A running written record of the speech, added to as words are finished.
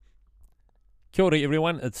Kia ora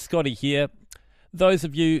everyone, it's Scotty here. Those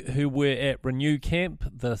of you who were at Renew Camp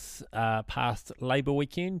this past Labour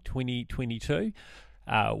weekend 2022,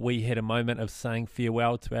 we had a moment of saying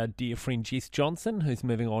farewell to our dear friend Jess Johnson, who's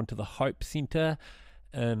moving on to the Hope Centre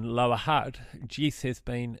in Lower Hutt. Jess has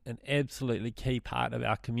been an absolutely key part of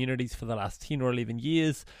our communities for the last 10 or 11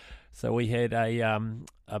 years. So we had a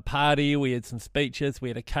party, we had some speeches, we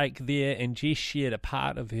had a cake there, and Jess shared a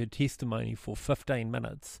part of her testimony for 15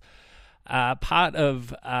 minutes. Part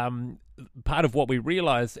of what we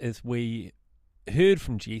realised as we heard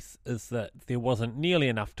from Jess is that there wasn't nearly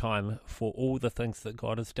enough time for all the things that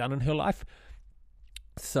God has done in her life.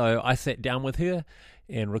 So I sat down with her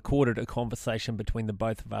and recorded a conversation between the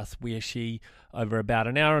both of us where she, over about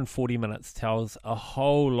an hour and 40 minutes, tells a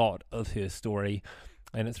whole lot of her story.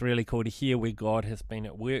 And it's really cool to hear where God has been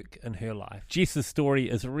at work in her life. Jess's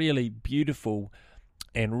story is really beautiful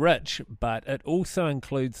and rich, but it also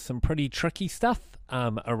includes some pretty tricky stuff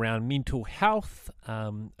around mental health,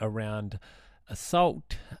 around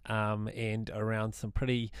assault, and around some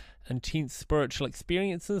pretty intense spiritual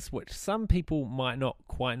experiences, which some people might not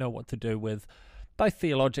quite know what to do with, both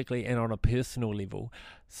theologically and on a personal level.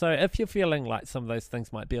 So if you're feeling like some of those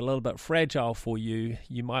things might be a little bit fragile for you,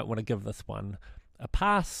 you might want to give this one a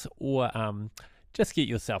pass, or just get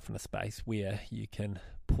yourself in a space where you can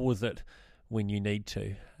pause it when you need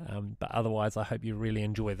to. But otherwise, I hope you really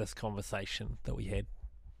enjoy this conversation that we had.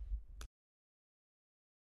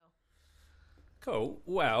 Cool.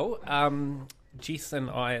 Well, Jess and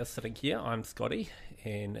I are sitting here. I'm Scotty,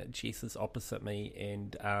 and Jess is opposite me,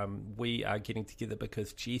 and we are getting together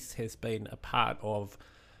because Jess has been a part of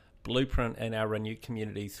Blueprint in our renewed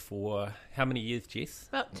communities for how many years, Jess?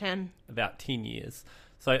 About 10. About 10 years.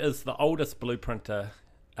 So is the oldest Blueprinter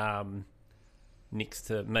next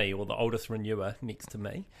to me, or the oldest renewer next to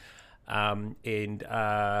me. And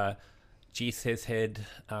Jess has had,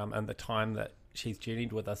 in the time that she's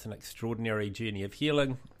journeyed with us, an extraordinary journey of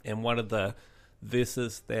healing. And one of the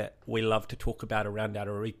verses that we love to talk about around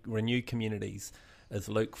our renewed communities is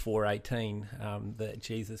Luke 4:18, that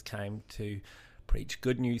Jesus came to preach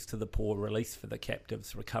good news to the poor, release for the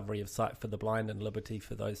captives, recovery of sight for the blind, and liberty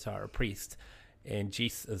for those who are oppressed. And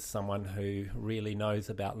Jess is someone who really knows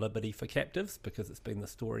about liberty for captives because it's been the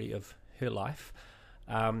story of her life.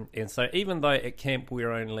 And so even though at camp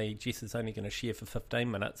Jess is only going to share for 15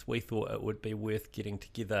 minutes, we thought it would be worth getting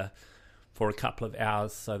together for a couple of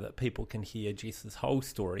hours so that people can hear Jess's whole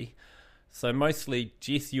story. So mostly,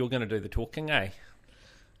 Jess, you're going to do the talking, eh?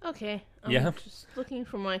 Okay. I'm just looking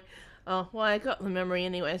for my... Oh, well, I got the memory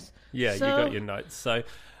anyways. Yeah, so... you got your notes. So,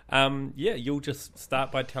 you'll just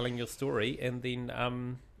start by telling your story, and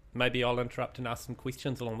then maybe I'll interrupt and ask some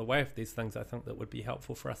questions along the way if there's things I think that would be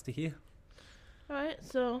helpful for us to hear. All right,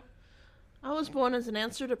 so I was born as an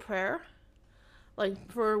answer to prayer.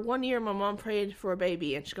 Like, for 1 year, my mom prayed for a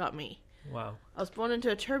baby, and she got me. Wow. I was born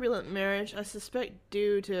into a turbulent marriage, I suspect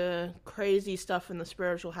due to crazy stuff in the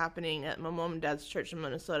spiritual happening at my mom and dad's church in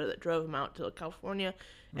Minnesota that drove them out to California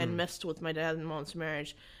and messed with my dad and mom's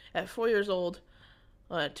marriage. At 2 years old,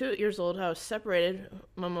 I was separated.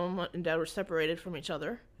 My mom and dad were separated from each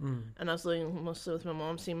other, and I was living mostly with my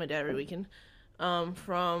mom, seeing my dad every weekend.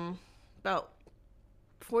 From about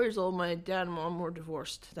 4 years old, my dad and mom were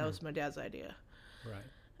divorced. That was my dad's idea. Right.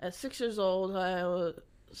 At 6 years old, I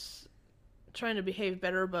was trying to behave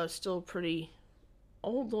better, but I was still pretty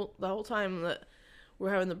old the whole time that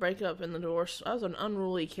we're having the breakup and the divorce. I was an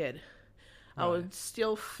unruly kid. Right. I would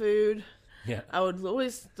steal food. Yeah.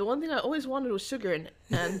 The one thing I always wanted was sugar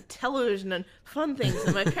and television and fun things,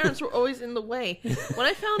 and my parents were always in the way. When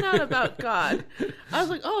I found out about God, I was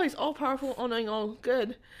like, oh, he's all powerful, all knowing, all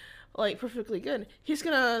good, like perfectly good. He's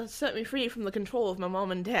gonna set me free from the control of my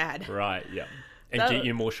mom and dad. Right, yeah. And get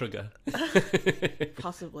you more sugar.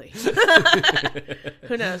 Possibly.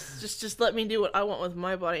 Who knows? Just let me do what I want with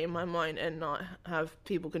my body and my mind and not have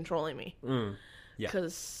people controlling me. Yeah.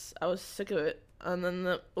 Because I was sick of it. And then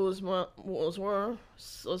what was worse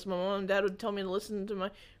was my mom and dad would tell me to listen to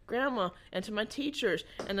my grandma and to my teachers.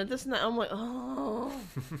 And then this and that, I'm like, all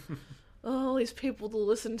these people to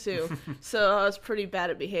listen to. So I was pretty bad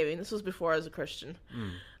at behaving. This was before I was a Christian.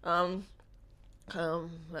 At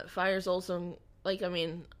 5 years old,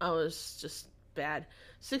 I was just bad.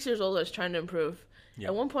 6 years old, I was trying to improve. Yep.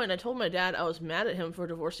 At one point, I told my dad I was mad at him for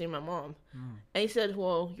divorcing my mom. And he said,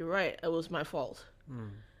 well, you're right. It was my fault.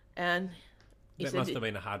 And he said... That must have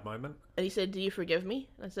been a hard moment. And he said, do you forgive me?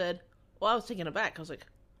 I said, well, I was taken aback. I was like,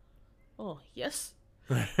 oh, yes.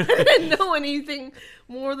 I didn't know anything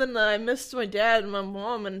more than that I missed my dad and my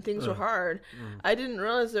mom and things were hard. I didn't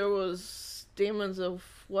realize there was demons of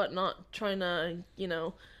whatnot trying to,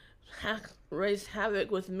 raised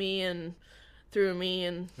havoc with me and through me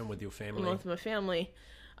and with your family. And with my family.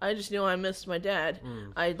 I just knew I missed my dad.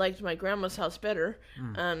 I liked my grandma's house better.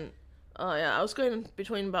 And I was going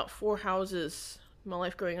between about 4 houses my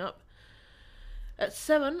life growing up. At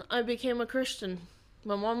 7, I became a Christian.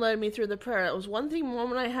 My mom led me through the prayer. It was one thing Mom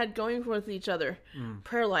and I had going with each other.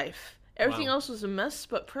 Prayer life. Everything else was a mess,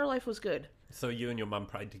 but prayer life was good. So you and your mum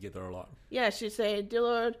prayed together a lot? Yeah, she'd say, "Dear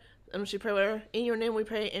Lord," and she'd pray with her, "In your name we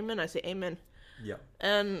pray, amen." I say, "Amen." Yeah.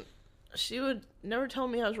 And she would never tell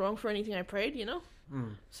me I was wrong for anything I prayed, you know?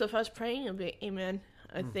 So if I was praying, it would be, "Amen,"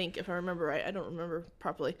 I think, if I remember right. I don't remember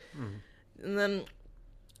properly. And then,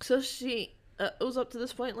 so she, it was up to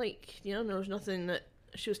this point, like, you know, there was nothing that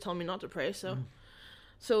she was telling me not to pray, so.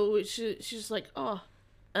 So she's like, "Oh,"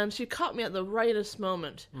 and she caught me at the rightest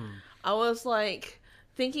moment. I was like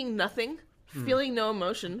thinking nothing, feeling no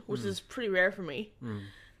emotion, which is pretty rare for me.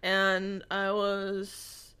 And I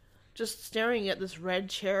was just staring at this red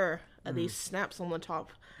chair at these snaps on the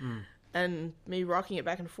top and me rocking it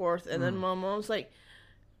back and forth. And then my mom was like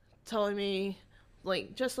telling me,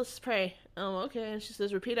 like, "Just let's pray." Oh, okay. And she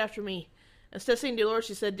says, "Repeat after me." Instead of saying "Dear Lord,"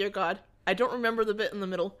 she said, "Dear God." I don't remember the bit in the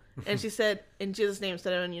middle. And she said, "In Jesus' name,"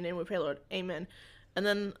 instead of "In your name we pray, Lord. Amen." And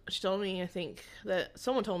then she told me, I think, that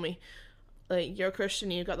someone told me, like, "You're a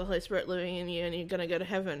Christian, you got the Holy Spirit living in you, and you're going to go to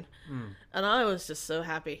heaven." And I was just so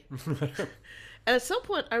happy. And at some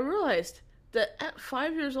point, I realized that at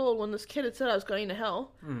 5 years old, when this kid had said I was going to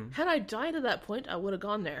hell, had I died at that point, I would have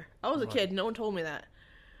gone there. I was a kid. No one told me that.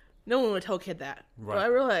 No one would tell a kid that. But I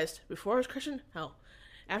realized, before I was Christian, hell.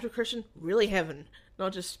 After Christian, really heaven.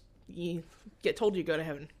 Not just you get told you go to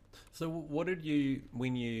heaven. So what did you,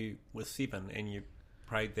 when you were 7 and you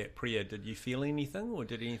prayed that prayer, did you feel anything, or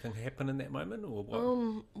did anything happen in that moment, or what?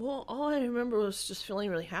 Well, all I remember was just feeling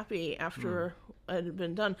really happy after it had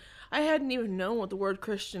been done. I hadn't even known what the word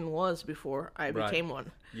Christian was before I became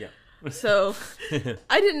one. Yeah. So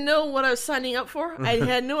I didn't know what I was signing up for. I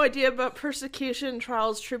had no idea about persecution,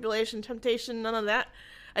 trials, tribulation, temptation, none of that.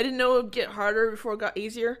 I didn't know it would get harder before it got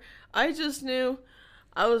easier. I just knew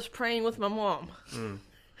I was praying with my mom.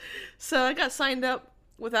 So I got signed up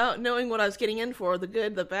without knowing what I was getting in for, the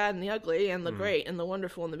good, the bad, and the ugly, and the great, and the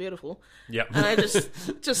wonderful, and the beautiful. Yeah. And I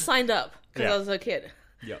just signed up because I was a kid.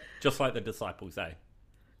 Yeah. Just like the disciples, eh?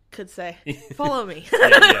 Could say. Follow me.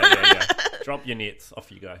 Yeah. Drop your nets,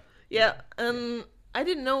 off you go. Yeah, and I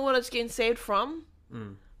didn't know what I was getting saved from.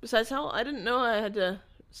 Besides hell, I didn't know I had to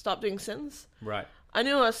stop doing sins. Right. I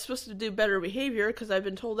knew I was supposed to do better behavior because I've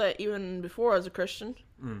been told that even before I was a Christian.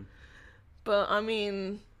 But, I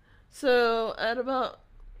mean, so at about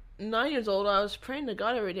 9 years old, I was praying to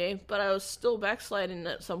God every day, but I was still backsliding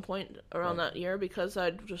at some point around that year because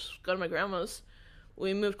I'd just go to my grandma's.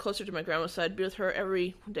 We moved closer to my grandma's, so I'd be with her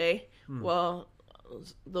every day while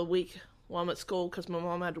the week while I'm at school because my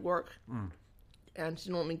mom had to work. And she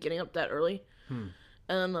didn't want me getting up that early.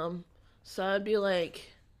 And so I'd be like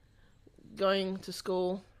going to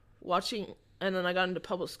school, watching, and then I got into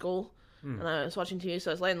public school, and I was watching TV,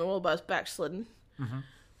 so I was laying in the wall, but I was backslidden.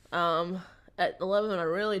 At 11, I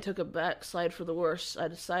really took a backslide for the worse. I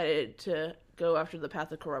decided to go after the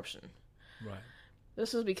path of corruption. Right.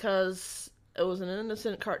 This is because it was an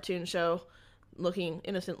innocent cartoon show,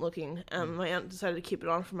 innocent looking, and my aunt decided to keep it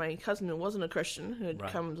on for my cousin who wasn't a Christian, who had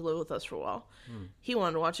come to live with us for a while. He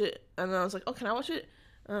wanted to watch it, and then I was like, "Oh, can I watch it?"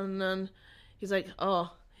 And then he's like,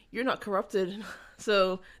 "Oh, you're not corrupted,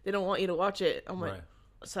 so they don't want you to watch it." I'm like,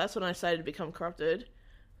 so that's when I decided to become corrupted.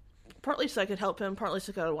 Partly so I could help him, partly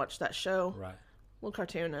so I could watch that show. Little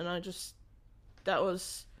cartoon, and that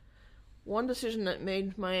was one decision that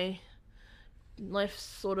made my life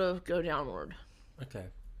sort of go downward. Okay.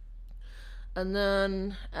 And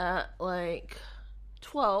then at like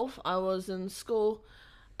 12, I was in school,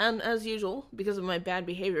 and as usual, because of my bad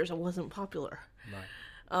behaviors, I wasn't popular.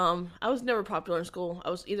 I was never popular in school. I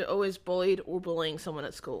was either always bullied or bullying someone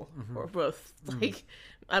at school, or both. Like,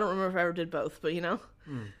 I don't remember if I ever did both, but you know,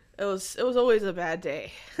 it was always a bad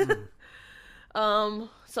day. Some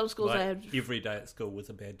schools like I had every day at school was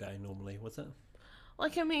a bad day normally, was it?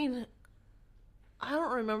 Like, I mean, I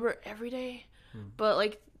don't remember every day, but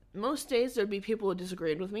like most days there'd be people who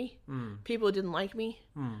disagreed with me, people who didn't like me.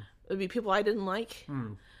 There'd be people I didn't like,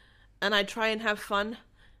 and I'd try and have fun.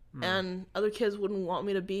 And other kids wouldn't want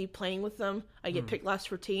me to be playing with them. I get picked last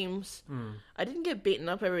for teams. I didn't get beaten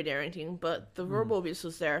up every day or anything, but the verbal abuse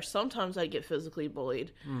was there. Sometimes I'd get physically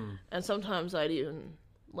bullied, and sometimes I'd even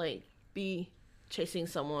like be chasing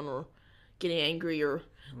someone or getting angry or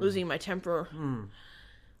losing my temper.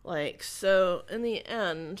 Like, so in the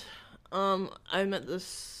end, I met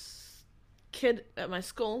this kid at my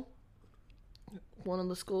school one of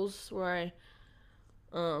the schools where I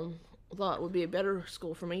thought would be a better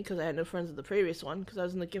school for me because I had no friends at the previous one because I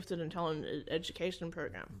was in the gifted and talented education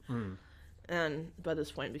program. And by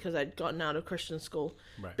this point, because I'd gotten out of Christian school,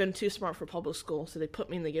 been too smart for public school, so they put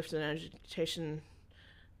me in the gifted and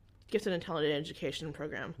talented education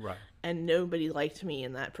program. Right. And nobody liked me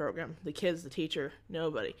in that program. The kids, the teacher,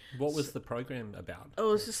 nobody. What was the program about? It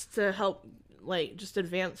was just to help, just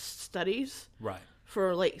advanced studies. Right.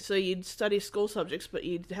 For, so you'd study school subjects, but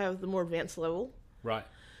you'd have the more advanced level. Right.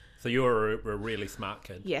 So you were a really smart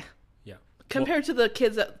kid. Yeah. Yeah. Compared to the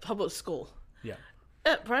kids at public school. Yeah.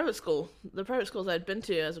 At private school, the private schools I'd been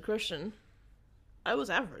to as a Christian, I was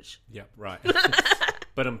average. Yeah, right.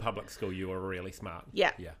 But in public school, you were really smart. Yeah.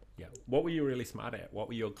 Yeah, yeah. What were you really smart at? What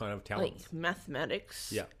were your kind of talents? Like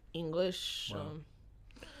mathematics, yeah, English,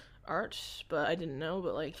 art, but I didn't know,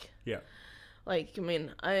 but yeah. I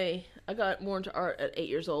got more into art at 8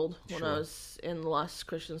 years old when I was in the last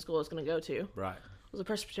Christian school I was going to go to. Right. It was a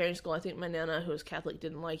Presbyterian school. I think my Nana, who was Catholic,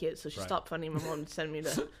 didn't like it, so she stopped funding my mom and send me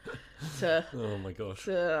to oh my gosh,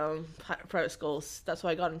 to private schools. That's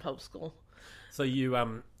why I got in public school. So you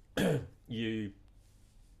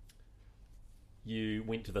you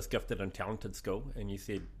went to this gifted and talented school, and you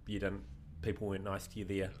said people weren't nice to you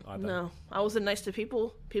there either. No, I wasn't nice to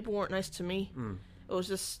people. People weren't nice to me. It was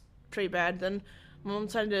just pretty bad. Then my mom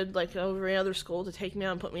decided, over every other school, to take me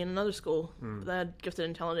out and put me in another school that had gifted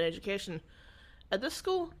and talented education. At this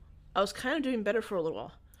school, I was kind of doing better for a little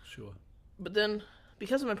while. Sure. But then,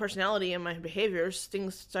 because of my personality and my behaviors,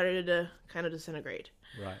 things started to kind of disintegrate.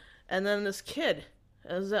 Right. And then this kid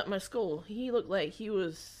was at my school. He looked like he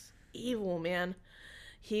was evil, man.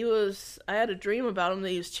 I had a dream about him that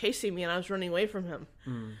he was chasing me and I was running away from him.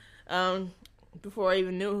 Before I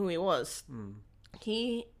even knew who he was.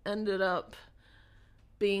 He ended up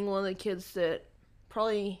being one of the kids that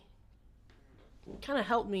probably kind of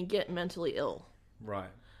helped me get mentally ill. Right.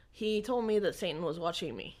 He told me that Satan was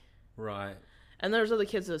watching me. Right. And there's other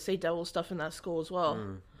kids that say devil stuff in that school as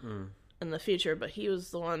well in the future, but he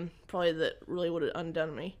was the one probably that really would have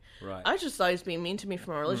undone me. Right. I just thought he was being mean to me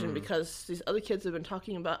for my religion because these other kids have been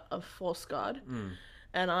talking about a false god,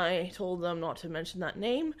 and I told them not to mention that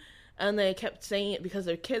name, and they kept saying it because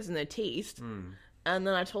they're kids and they teased. And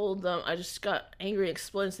then I told them, I just got angry and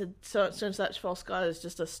exploded and said, since that false god is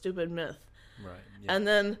just a stupid myth. Right. Yeah. And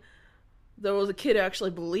then there was a kid who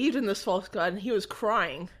actually believed in this false god, and he was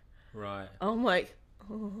crying. Right. I'm like,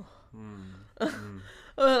 oh.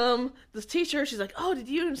 This teacher, she's like, oh, did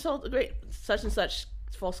you insult the great such and such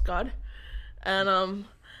false god? And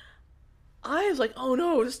I was like, oh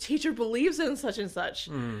no, this teacher believes in such and such.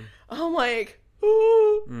 I'm like,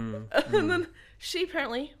 ooh. And then she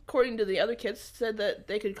apparently, according to the other kids, said that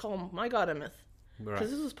they could call my god a myth.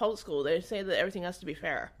 Because this was public school. They say that everything has to be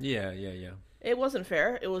fair. Yeah. It wasn't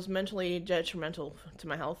fair. It was mentally detrimental to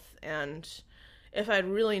my health. And if I'd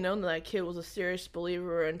really known that kid was a serious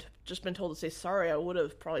believer and just been told to say sorry, I would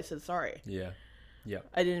have probably said sorry. Yeah.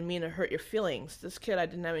 I didn't mean to hurt your feelings. This kid I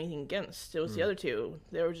didn't have anything against. It was the other two.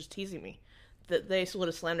 They were just teasing me. That they would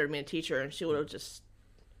have slandered me a teacher, and she would have just...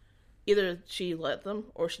 Either she let them,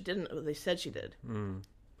 or she didn't, but they said she did.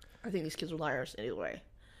 I think these kids were liars either way.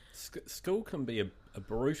 School can be a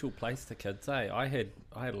brutal place to kids, eh? I had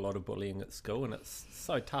a lot of bullying at school, and it's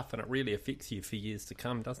so tough, and it really affects you for years to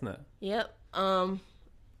come, doesn't it? Yep.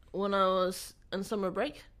 When I was in summer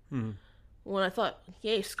break, when I thought,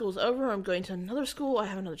 yay, school's over, I'm going to another school, I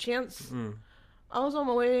have another chance. I was on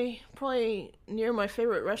my way, probably near my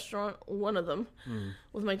favorite restaurant, one of them,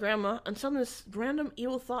 with my grandma, and suddenly this random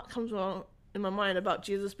evil thought comes on in my mind about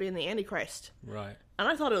Jesus being the Antichrist. Right. And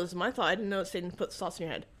I thought it was my thought. I didn't know that Satan put thoughts in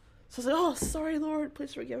your head. So I was like, oh, sorry, Lord,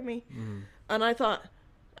 please forgive me. And I thought,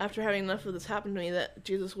 after having enough of this happen to me, that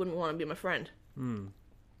Jesus wouldn't want to be my friend.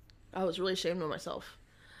 I was really ashamed of myself.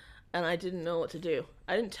 And I didn't know what to do.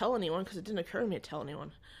 I didn't tell anyone because it didn't occur to me to tell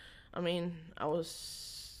anyone. I mean, I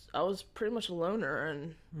was pretty much a loner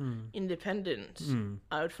and independent.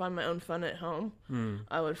 I would find my own fun at home.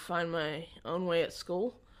 I would find my own way at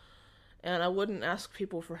school. And I wouldn't ask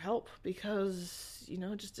people for help because,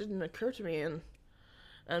 it just didn't occur to me.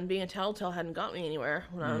 And being a telltale hadn't got me anywhere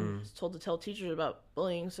when I was told to tell teachers about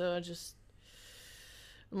bullying. So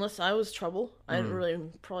unless I was trouble, I didn't really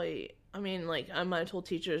probably... I mean, I might have told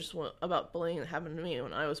teachers about bullying that happened to me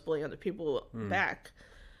when I was bullying other people back.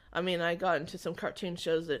 I mean, I got into some cartoon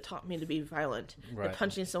shows that taught me to be violent. Right. That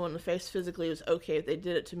punching someone in the face physically was okay if they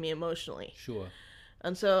did it to me emotionally. Sure.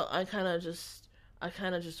 And so I kind of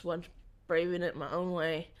just went braving it my own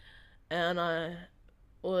way, and I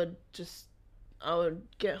would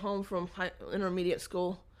get home from intermediate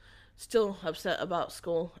school, still upset about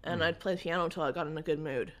school, and I'd play the piano until I got in a good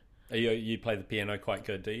mood. You play the piano quite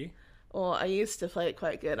good, do you? Well, I used to play it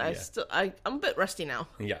quite good. I'm a bit rusty now.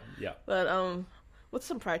 Yeah. But with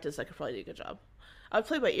some practice, I could probably do a good job. I would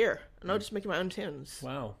play by ear, and I would just make my own tunes.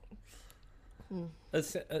 Wow.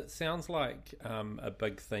 It sounds like a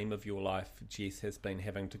big theme of your life, Jess, has been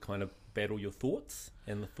having to kind of battle your thoughts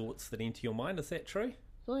and the thoughts that enter your mind. Is that true?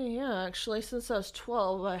 Well, yeah, actually, since I was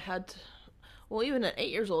 12, I had... Well, even at 8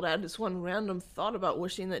 years old, I had this one random thought about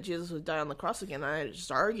wishing that Jesus would die on the cross again. I just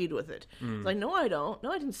argued with it. Like, no, I don't. No,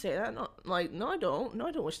 I didn't say that. No, like, no, I don't. No,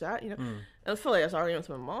 I don't wish that, And I felt like I was arguing with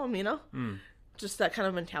my mom, Just that kind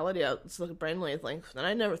of mentality. It's like a brainwave thing. And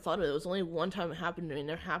I never thought of it. It was only one time it happened to me. It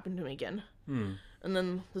never happened to me again. And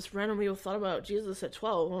then this random people thought about Jesus at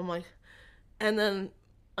 12. And I'm like... And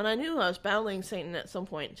I knew I was battling Satan at some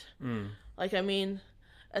point. Like, I mean...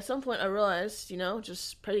 At some point, I realized,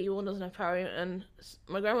 just pray that evil doesn't have power. And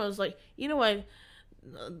my grandma was like, why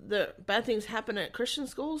the bad things happen at Christian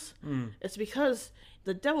schools? It's because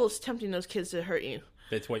the devil is tempting those kids to hurt you.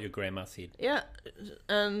 That's what your grandma said. Yeah.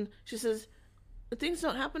 And she says, things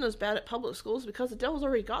don't happen as bad at public schools because the devil's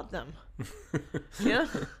already got them. Yeah?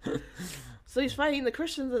 So he's fighting the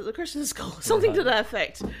Christians at the Christian school. Something to that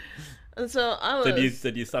effect. And so I was...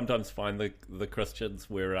 Did you sometimes find the Christians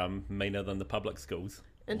were meaner than the public schools?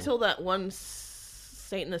 Until that one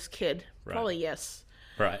Satanist kid. Right. Probably yes.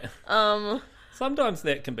 Right. Sometimes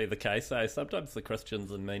that can be the case, eh? Sometimes the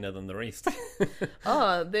Christians are meaner than the rest.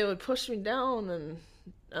 They would push me down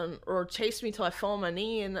or chase me till I fell on my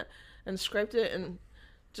knee and scraped it, and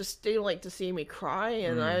just they like to see me cry,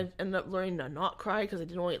 and I ended up learning to not cry because I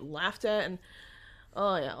didn't want to get laughed at, and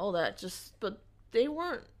all that. But they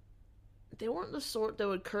weren't the sort that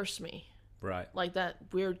would curse me. Right. Like that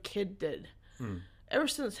weird kid did. Ever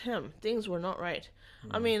since him, things were not right.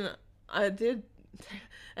 I mean, I did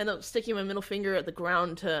end up sticking my middle finger at the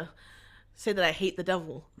ground to say that I hate the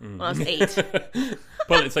devil when I was 8.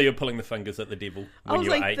 So you're pulling the fingers at the devil when you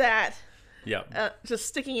were 8? I was like that. Yeah. Just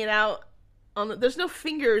sticking it out. There's no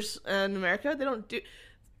fingers in America. They don't do...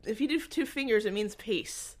 If you do 2 fingers, it means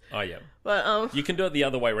peace. Oh, yeah. But you can do it the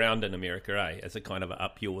other way around in America, eh? As a kind of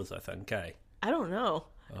up yours, I think, eh? I don't know.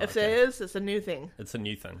 If there is, it's a new thing. It's a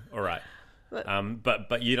new thing. All right.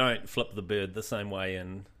 But you don't flip the bird the same way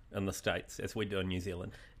in the States as we do in New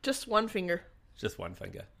Zealand. Just one finger. Just one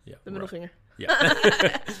finger. Yeah. The middle finger.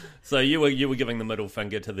 Yeah. So you were giving the middle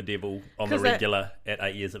finger to the devil on the regular at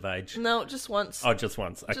 8 years of age? No, just once. Oh, just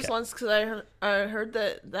once. Okay. Just once, because I heard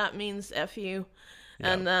that means F you,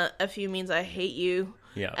 and F you means I hate you.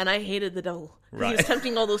 Yeah. And I hated the devil. Right. He was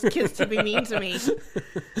tempting all those kids to be mean to me.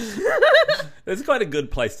 It's quite a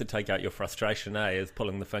good place to take out your frustration, eh? Is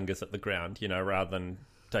pulling the fingers at the ground, rather than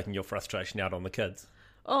taking your frustration out on the kids.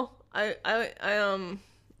 Oh, I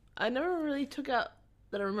never really took out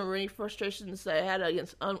that I remember any frustrations that I had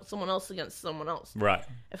against someone else. Right.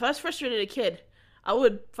 If I was frustrated at a kid, I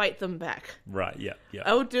would fight them back. Right. Yeah. Yeah.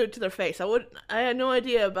 I would do it to their face. I had no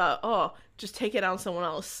idea about just take it on someone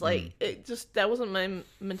else. Like that wasn't my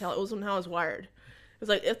mentality. It wasn't how I was wired. It was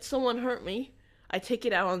like if someone hurt me, I take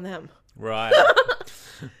it out on them. Right.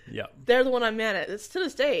 Yeah. They're the one I'm mad at. It's to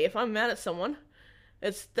this day. If I'm mad at someone,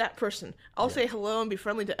 it's that person. I'll say hello and be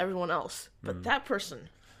friendly to everyone else, but that person.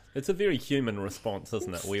 It's a very human response,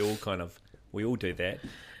 isn't it? We all do that.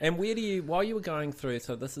 And while you were going through,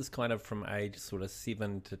 so this is kind of from age sort of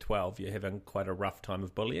 7 to 12, you're having quite a rough time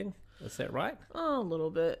of bullying. Is that right? Oh, a little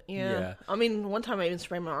bit, yeah. I mean, one time I even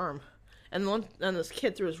sprained my arm. And this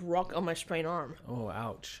kid threw his rock on my sprained arm. Oh,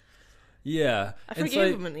 ouch. Yeah. I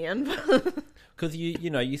forgave him in the end. Because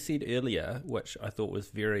you said earlier, which I thought was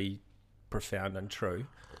very profound and true,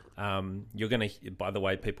 you're going to, by the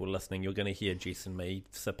way, people listening, you're going to hear Jess and me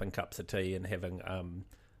sipping cups of tea and having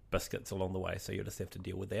biscuits along the way, so you'll just have to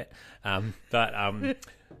deal with that. But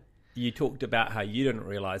you talked about how you didn't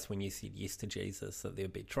realise when you said yes to Jesus that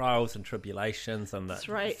there'd be trials and tribulations, and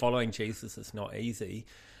that following Jesus is not easy.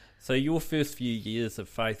 So your first few years of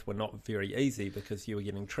faith were not very easy because you were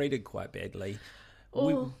getting treated quite badly.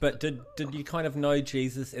 But did you kind of know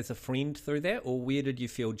Jesus as a friend through that, or where did you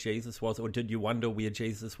feel Jesus was, or did you wonder where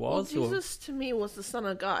Jesus was? Well, Jesus to me was the Son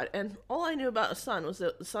of God, and all I knew about the Son was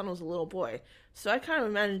that the Son was a little boy. So I kind of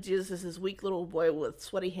imagined Jesus as this weak little boy with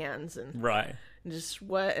sweaty hands and just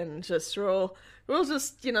wet and just real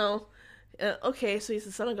just okay, so he's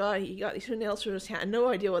the Son of God. He got these 2 nails through his hand. No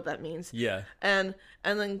idea what that means. Yeah. And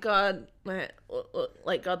then God,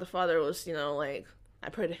 like God the Father was, like I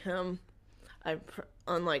pray to Him. I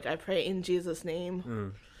pray in Jesus'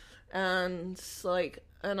 name, and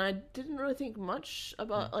I didn't really think much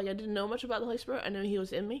about I didn't know much about the Holy Spirit. I knew He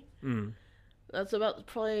was in me. That's about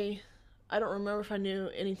probably I don't remember if I knew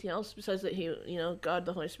anything else besides that he, God,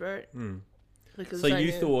 the Holy Spirit. So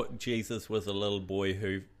you thought Jesus was a little boy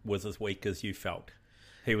who was as weak as you felt?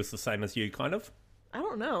 He was the same as you, kind of? I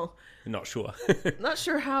don't know. Not sure. Not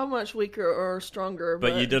sure how much weaker or stronger.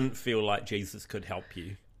 But you didn't feel like Jesus could help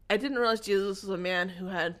you? I didn't realize Jesus was a man who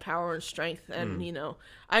had power and strength. And,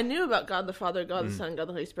 I knew about God the Father, God the Son, God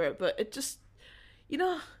the Holy Spirit. But it just,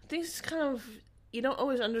 things kind of, you don't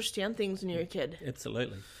always understand things when you're a kid.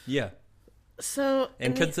 Absolutely. Yeah. So,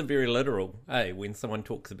 and kids are very literal. Hey, when someone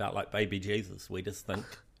talks about like baby Jesus, we just think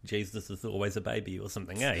Jesus is always a baby or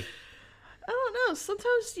something, eh? I don't know.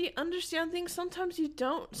 Sometimes you understand things, sometimes you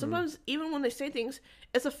don't. Sometimes even when they say things,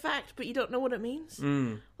 it's a fact, but you don't know what it means.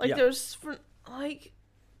 There's for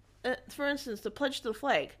instance, the pledge to the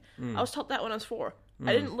flag. I was taught that when I was 4.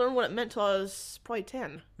 I didn't learn what it meant till I was probably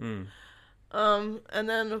 10. And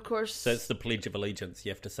then of course, so it's the Pledge of Allegiance.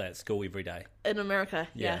 You have to say at school every day in America.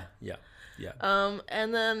 Yeah.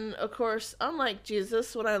 And then, of course, unlike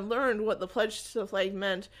Jesus, when I learned what the pledge to the flag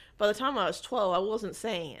meant, by the time I was 12, I wasn't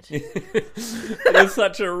saying it. You're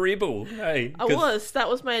such a rebel. Hey, I was. That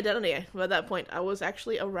was my identity. By that point, I was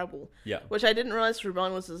actually a rebel. Yeah. Which I didn't realize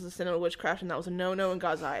rebellion was a sin of witchcraft, and that was a no-no in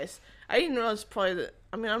God's eyes. I didn't realize probably that...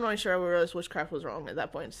 I'm not even sure I realized witchcraft was wrong at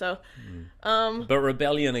that point. So, But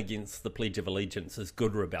rebellion against the Pledge of Allegiance is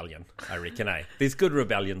good rebellion, I reckon, eh? There's good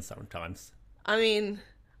rebellion sometimes.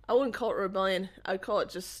 I wouldn't call it rebellion. I'd call it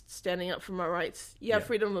just standing up for my rights. You have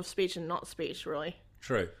freedom of speech and not speech, really.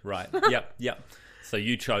 True, right. Yep. So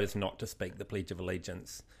you chose not to speak the Pledge of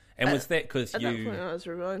Allegiance. And was that because you... At that point, I was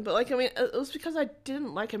rebelling. But, it was because I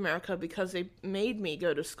didn't like America because they made me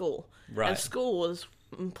go to school. Right. And school was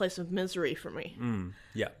a place of misery for me.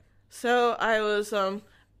 Yeah. So I was... and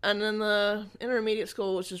in the intermediate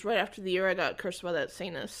school, which is right after the year I got cursed by that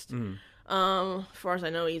Satanist. As far as I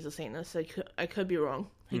know, he's a Satanist. I could be wrong.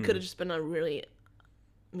 He could have just been a really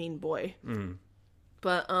mean boy.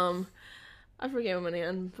 But, I forgave him in the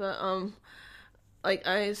end. But,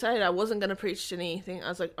 I decided I wasn't going to preach anything. I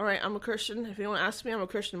was like, all right, I'm a Christian. If anyone asks me, I'm a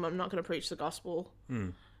Christian, but I'm not going to preach the gospel.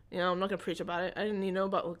 I'm not going to preach about it. I didn't even know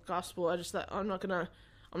about the gospel. I just thought, I told him,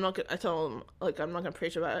 I'm not going to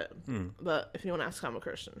preach about it. But if anyone asks, I'm a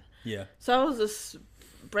Christian. Yeah. So I was this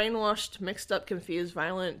brainwashed, mixed up, confused,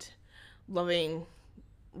 violent, loving,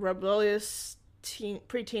 rebellious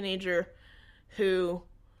pre-teenager who,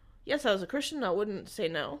 yes, I was a Christian. I wouldn't say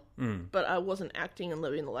no, but I wasn't acting and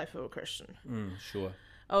living the life of a Christian. Sure.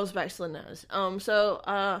 I was backslidden as. So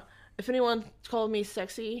if anyone called me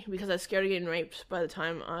sexy because I was scared of getting raped by the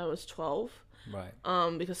time I was 12,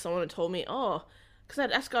 right? Because someone had told me, because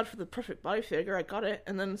I'd asked God for the perfect body figure, I got it,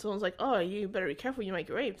 and then someone's like, you better be careful, you might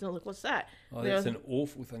get raped. And I was like, what's that? Oh, that's an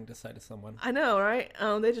awful thing to say to someone. I know, right?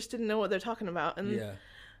 They just didn't know what they're talking about, and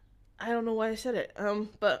I don't know why I said it.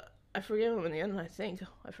 But I forgave him in the end. I think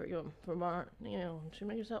I forgive him for bar. Should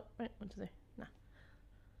make yourself right. What to say? Nah.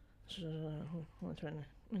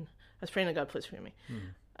 I was praying that God please forgive me.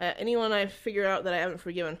 Anyone I figure out that I haven't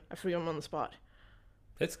forgiven, I forgive them on the spot.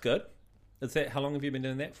 That's good. How long have you been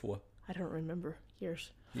doing that for? I don't remember. Years.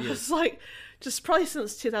 It's just probably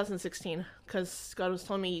since 2016, because God was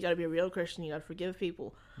telling me you got to be a real Christian, you got to forgive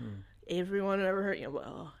people. Everyone who ever hurt you.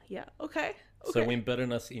 Well, yeah, okay. So when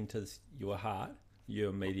bitterness enters your heart, you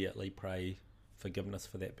immediately pray forgiveness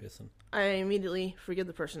for that person. I immediately forgive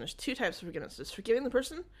the person. There's 2 types of forgiveness. There's forgiving the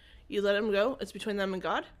person. You let them go. It's between them and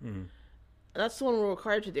God. And that's the one we're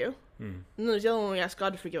required to do. And then there's the other one we ask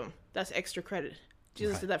God to forgive them. That's extra credit.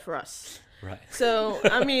 Jesus did that for us. Right. So,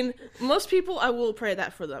 most people, I will pray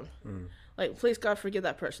that for them. Please, God, forgive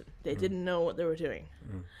that person. They didn't know what they were doing.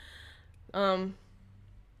 And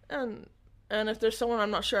if there's someone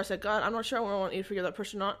I'm not sure, I said, God, I'm not sure I want you to forgive that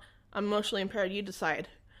person or not. I'm emotionally impaired. You decide.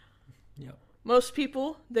 Yep. Most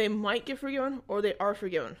people, they might get forgiven or they are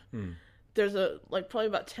forgiven. There's probably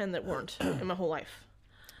about 10 that weren't in my whole life.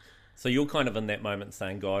 So you're kind of in that moment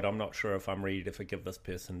saying, God, I'm not sure if I'm ready to forgive this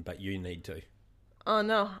person, but you need to.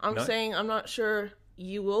 No. I'm saying I'm not sure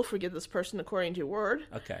you will forgive this person according to your word.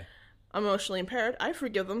 Okay. I'm emotionally impaired. I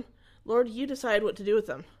forgive them. Lord, you decide what to do with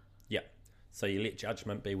them. Yeah. So you let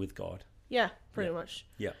judgment be with God. Yeah, pretty much.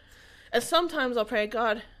 Yeah. And sometimes I'll pray,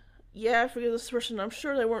 God, I forgive this person. I'm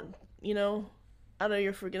sure they weren't, out of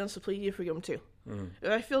your forgiveness, so please you forgive them too. If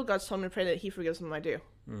I feel God's telling me to pray that he forgives them, I do.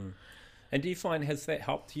 And do you find, has that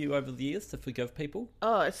helped you over the years to forgive people?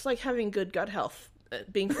 Oh, it's like having good gut health,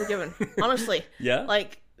 being forgiven. Honestly. Yeah?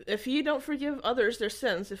 If you don't forgive others their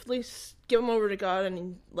sins, at least give them over to God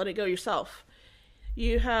and let it go yourself.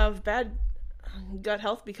 You have bad gut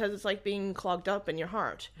health because it's like being clogged up in your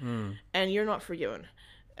heart. And you're not forgiven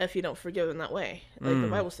if you don't forgive in that way, like the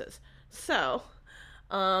Bible says. So,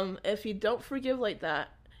 If you don't forgive like that,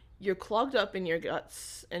 you're clogged up in your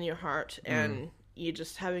guts and your heart, and you're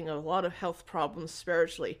just having a lot of health problems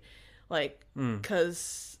spiritually. Like,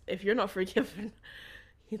 because if you're not forgiven,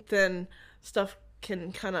 then stuff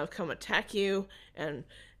can kind of come attack you, and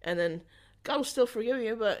then God will still forgive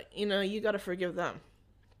you, but, you got to forgive them.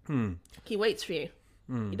 He waits for you.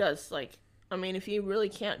 He does. Like, I mean, if you really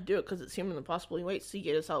can't do it because it's humanly impossible, he waits till you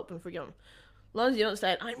get his help and forgive him. As long as you don't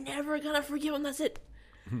say, I'm never going to forgive him, that's it.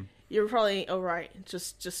 You're probably all right.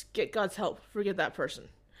 Just get God's help. Forgive that person.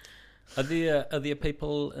 Are there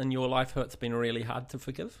people in your life who it's been really hard to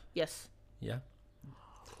forgive? Yes. Yeah.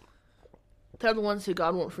 They're the ones who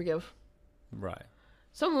God won't forgive. Right.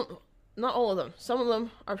 Not all of them. Some of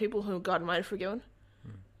them are people who God might have forgiven.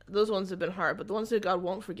 Those ones have been hard, but the ones that God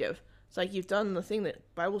won't forgive, it's like you've done the thing that the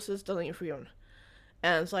Bible says doesn't get forgiven.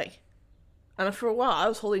 And it's like, and for a while I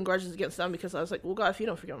was holding grudges against them because I was like, well, God, if you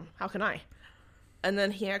don't forgive them, how can I? And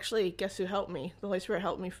then he actually, guess who helped me? The Holy Spirit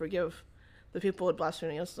helped me forgive the people who had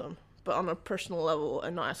blasphemed against them, but on a personal level,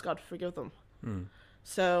 and not ask God to forgive them.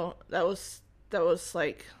 So that was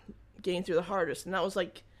like getting through the hardest, and that was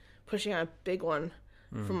like pushing out a big one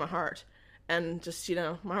from my heart. And just,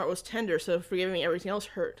 my heart was tender, so forgiving everything else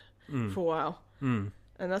hurt for a while. And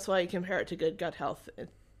that's why you compare it to good gut health.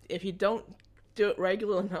 If you don't do it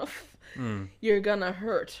regular enough, you're gonna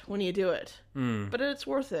hurt when you do it. But it's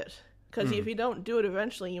worth it. Because if you don't do it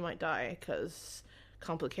eventually, you might die because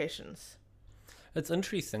complications. It's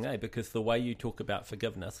interesting, because the way you talk about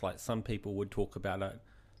forgiveness, like some people would talk about it,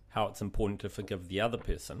 how it's important to forgive the other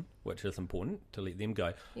person, which is important to let them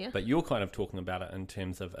go. Yeah. But you're kind of talking about it in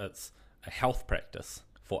terms of it's a health practice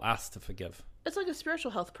for us to forgive. It's like a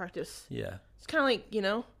spiritual health practice. Yeah. It's kind of like,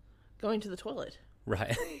 going to the toilet.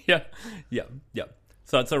 Right. Yeah.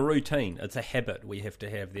 So it's a routine. It's a habit we have to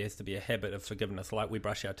have. There has to be a habit of forgiveness, like we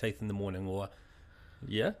brush our teeth in the morning, or...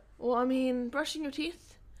 Yeah? Well, I mean, brushing your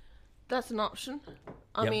teeth, that's an option.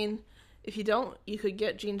 I mean, if you don't, you could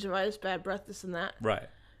get gingivitis, bad breath, this and that. Right.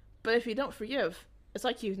 But if you don't forgive, it's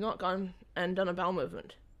like you've not gone and done a bowel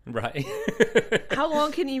movement. Right. How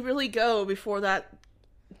long can you really go before that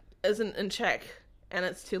isn't in check and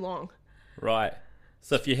it's too long? Right.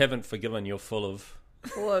 So if you haven't forgiven, you're full of...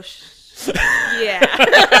 Yeah.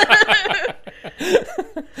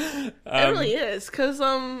 It really is. Because,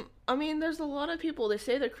 I mean, there's a lot of people, they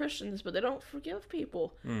say they're Christians, but they don't forgive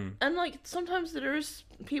people. And, like, sometimes there's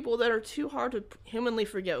people that are too hard to humanly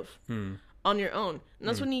forgive on your own. And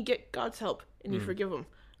that's when you get God's help and you forgive them.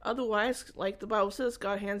 Otherwise, like the Bible says,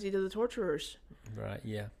 God hands you to the torturers. Right,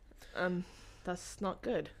 yeah. That's not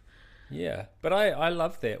good. Yeah, but I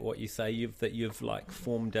love that, what you say, you've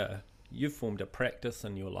formed a practice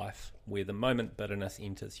in your life where the moment bitterness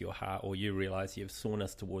enters your heart, or you realize you've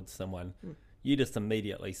soreness towards someone, you just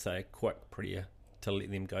immediately say a quick prayer to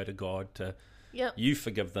let them go to God, you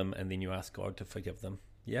forgive them, and then you ask God to forgive them.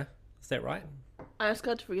 Yeah? Is that right? I ask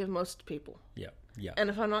God to forgive most people. Yeah. And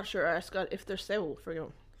if I'm not sure, I ask God if they're stable, forgive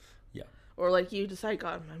them. Yeah. Or like you decide,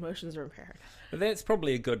 God, my emotions are impaired. But that's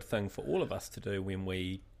probably a good thing for all of us to do when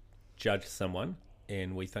we judge someone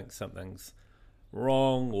and we think something's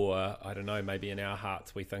wrong, or I don't know, maybe in our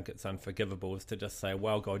hearts we think it's unforgivable, is to just say,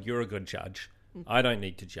 well, God, you're a good judge. I don't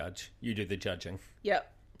need to judge. You do the judging.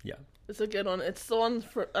 Yep. Yeah. It's a good one. It's the one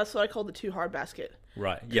that's what I call the too hard basket.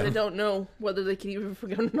 Right. Yeah. They don't know whether they can even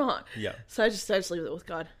forgive or not. Yeah. So I just leave it with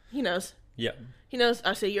God. He knows. Yeah. He knows.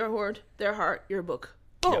 I say your word, their heart, your book.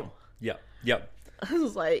 Boom. Yeah. I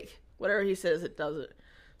was like, whatever he says, it does it.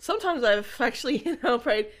 Sometimes I've actually,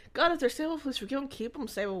 prayed, God, if they're savable, please forgive them, keep them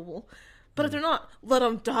savable. But if they're not, let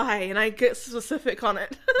them die, and I get specific on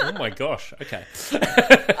it. Oh my gosh, okay.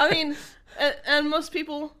 I mean, and most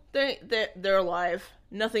people, they're alive.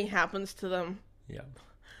 Nothing happens to them. Yeah.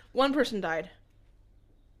 One person died.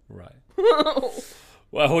 Right.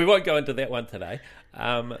 Well, we won't go into that one today.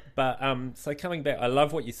 So coming back, I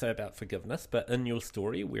love what you say about forgiveness, but in your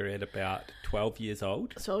story, we're at about 12 years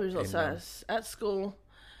old. 12 years old, so I was at school.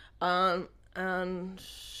 And...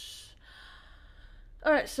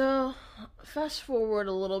 Alright, so fast forward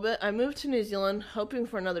a little bit. I moved to New Zealand hoping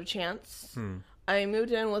for another chance. I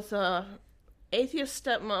moved in with a atheist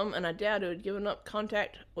stepmom and a dad who had given up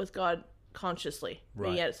contact with God consciously.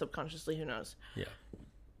 Right. He had it subconsciously, who knows. Yeah.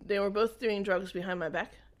 They were both doing drugs behind my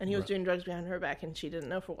back, and he was doing drugs behind her back, and she didn't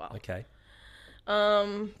know for a while. Okay.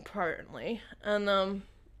 Apparently. And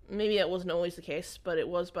maybe that wasn't always the case, but it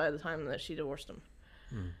was by the time that she divorced him.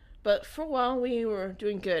 But for a while, we were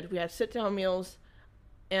doing good. We had sit-down meals.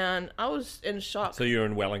 And I was in shock. So you're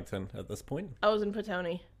in Wellington at this point? I was in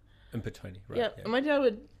Petone. In Petone, right. Yeah. My dad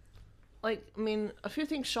would like, I mean, a few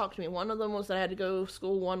things shocked me. One of them was that I had to go to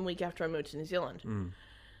school 1 week after I moved to New Zealand.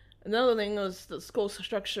 Another thing was the school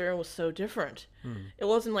structure was so different. It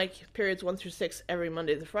wasn't like periods 1 through 6 every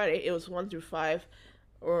Monday to Friday. It was 1 through 5,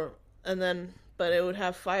 but it would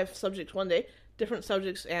have 5 subjects one day, different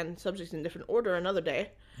subjects and subjects in different order another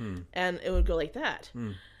day, and it would go like that.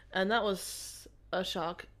 And that was a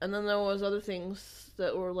shock. And then there was other things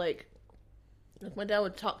that were like my dad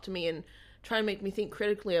would talk to me and try and make me think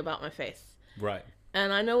critically about my faith. Right.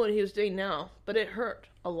 And I know what he was doing now, but it hurt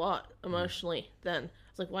a lot emotionally then.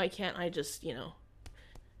 It's like, why can't I just,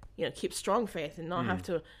 keep strong faith and not have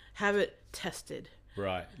to have it tested?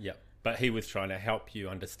 Right, yep. But he was trying to help you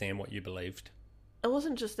understand what you believed. It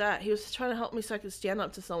wasn't just that. He was trying to help me so I could stand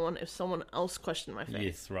up to someone if someone else questioned my faith.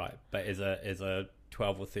 Yes, right. But as a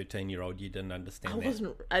 12 or 13-year-old, you didn't understand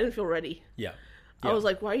I didn't feel ready. Yeah. I was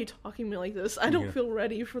like, why are you talking to me like this? I don't feel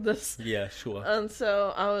ready for this. Yeah, sure. And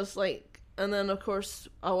so I was like, and then of course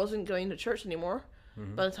I wasn't going to church anymore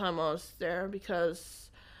by the time I was there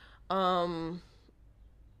because they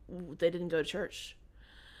didn't go to church.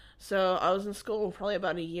 So I was in school probably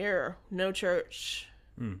about a year, no church,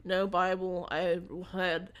 no Bible. I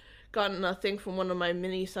had gotten a thing from one of my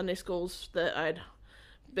mini Sunday schools that I'd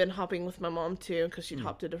been hopping with my mom to because she'd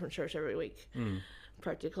hop to a different church every week,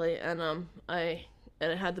 practically. And I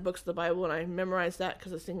had the books of the Bible and I memorized that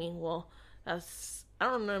because I was thinking, well, I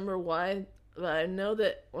don't remember why, but I know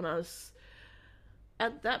that when I was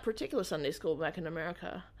at that particular Sunday school back in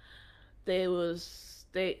America, they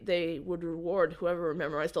would reward whoever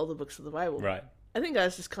memorized all the books of the Bible. Right. I think I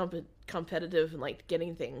was just competitive and like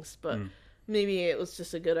getting things, but maybe it was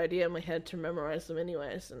just a good idea in my head to memorize them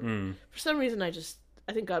anyways. And for some reason, I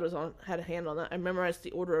think God had a hand on that. I memorized the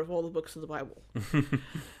order of all the books of the Bible,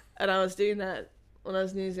 and I was doing that when I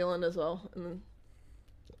was in New Zealand as well. And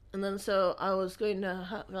then so I was going to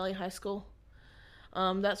Hutt Valley High School.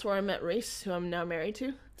 That's where I met Reese, who I'm now married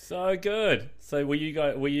to. So good. So were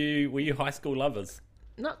you high school lovers?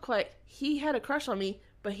 Not quite. He had a crush on me,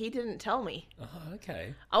 but he didn't tell me. Oh,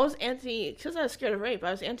 okay. I was because I was scared of rape.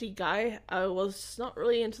 I was anti-guy. I was not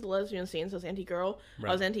really into the lesbian scenes. I was anti-girl. Right.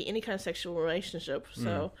 I was anti any kind of sexual relationship.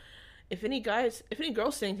 So if any girls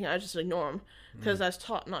say anything, I just ignore them because I was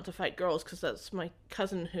taught not to fight girls because that's my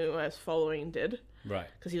cousin who I was following did. Right.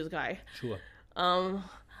 Because he was a guy. Sure.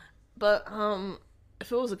 But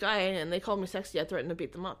if it was a guy and they called me sexy, I threatened to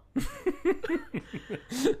beat them up.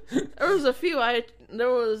 There was a few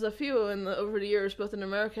over the years, both in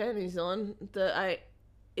America and New Zealand, that I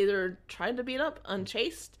either tried to beat up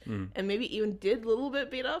unchased and maybe even did a little bit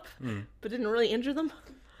beat up, but didn't really injure them.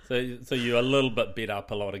 So you're a little bit beat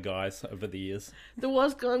up a lot of guys over the years. There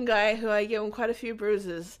was one guy who I gave him quite a few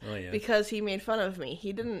bruises because he made fun of me.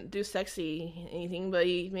 He didn't do sexy anything, but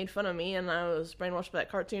he made fun of me, and I was brainwashed by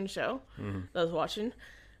that cartoon show that I was watching.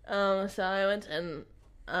 So I went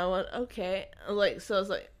okay. I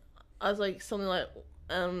was like something like,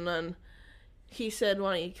 and then he said,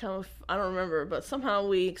 "Why don't you come?" I don't remember, but somehow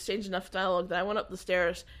we exchanged enough dialogue that I went up the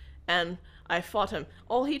stairs and I fought him.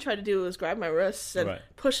 All he tried to do was grab my wrists and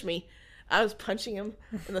push me. I was punching him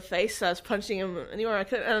in the face. I was punching him anywhere I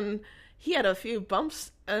could. And he had a few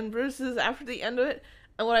bumps and bruises after the end of it.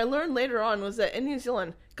 And what I learned later on was that in New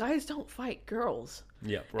Zealand, guys don't fight girls.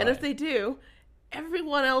 Yep, right. And if they do,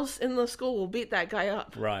 everyone else in the school will beat that guy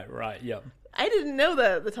up. Right, yep. I didn't know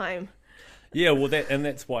that at the time. Yeah, well,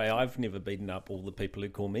 that's why I've never beaten up all the people who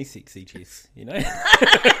call me sexy, Jess, you know?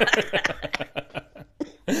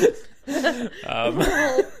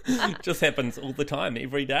 Just happens all the time,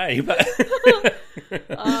 every day. But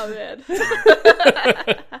oh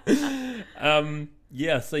man.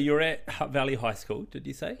 Yeah. So you're at Hutt Valley High School, did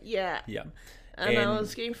you say? Yeah. And I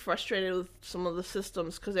was getting frustrated with some of the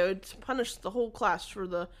systems because they would punish the whole class for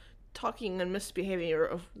the talking and misbehavior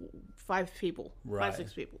of 5 people,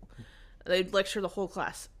 6 people. They'd lecture the whole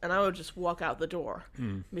class, and I would just walk out the door.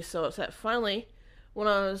 Be so upset. Finally, when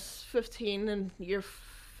I was 15 in year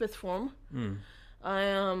 5th form,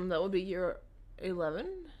 that would be year 11.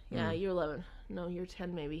 Yeah, year 11. No, year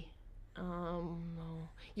 10 maybe. No,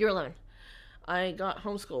 year 11. I got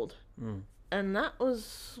homeschooled, and that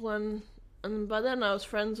was when. And by then, I was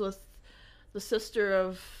friends with the sister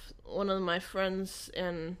of one of my friends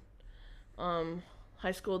in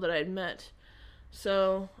high school that I'd met.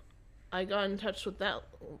 So I got in touch with that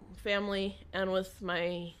family and with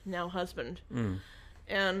my now husband.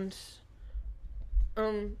 And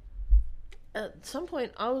at some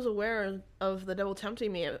point, I was aware of the devil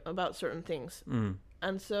tempting me about certain things.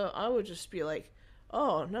 And so I would just be like,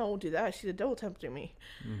 oh, no, I won't do that. I see the devil tempting me.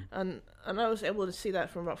 And I was able to see that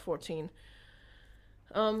from about 14.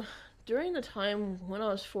 During the time when I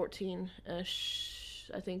was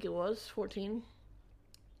 14-ish, I think it was 14,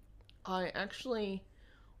 I actually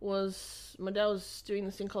my dad was doing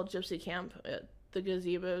this thing called Gypsy Camp at the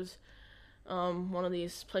Gazebos, one of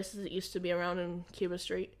these places that used to be around in Cuba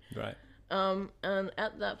Street. Right. And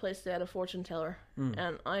at that place they had a fortune teller,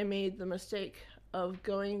 and I made the mistake of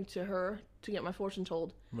going to her to get my fortune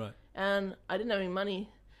told. Right. And I didn't have any money.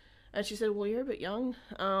 And she said, well, you're a bit young.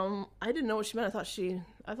 I didn't know what she meant. I thought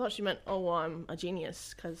she meant, oh, well, I'm a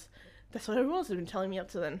genius, because that's what everyone else had been telling me up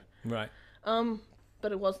to then. Right.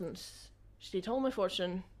 But it wasn't. She told my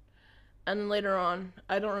fortune, and then later on,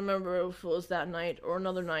 I don't remember if it was that night or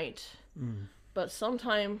another night, but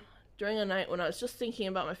sometime during a night when I was just thinking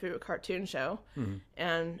about my favorite cartoon show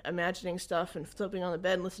and imagining stuff and flipping on the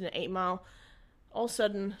bed and listening to 8 Mile, all of a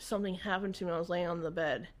sudden, something happened to me when I was laying on the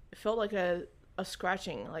bed. It felt like a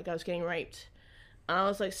scratching, like I was getting raped, and I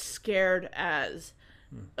was like scared as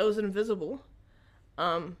it was invisible.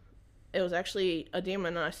 It was actually a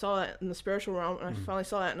demon, and I saw it in the spiritual realm, and I finally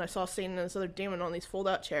saw it, and I saw Satan and this other demon on these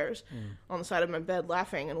fold-out chairs on the side of my bed,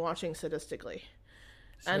 laughing and watching sadistically,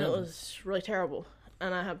 and it was really terrible.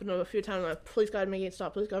 And I happened to a few times, like, please God, make it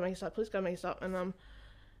stop, please God, make it stop, please God, make it stop, and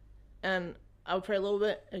I would pray a little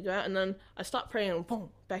bit and go out, and then I stopped praying and boom,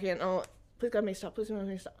 back in. Oh, please God, make it stop, please God,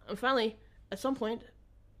 make it stop, and finally, at some point,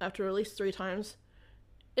 after at least 3 times,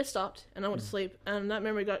 it stopped, and I went to sleep, and that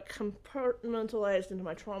memory got compartmentalized into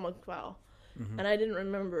my trauma file, and I didn't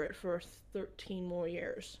remember it for 13 more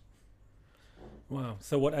years. Wow.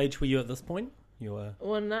 So what age were you at this point? You were...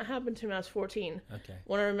 When that happened to me, I was 14. Okay.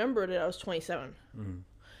 When I remembered it, I was 27.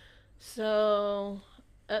 So,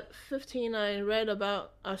 at 15, I read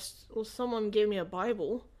about... someone gave me a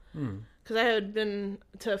Bible, because I had been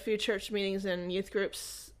to a few church meetings and youth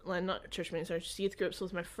groups. Well, not church meetings, sorry, just youth groups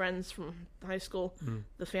with my friends from high school,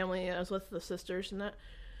 the family I was with, the sisters and that.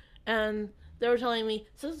 And they were telling me,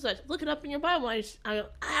 look it up in your Bible. I go,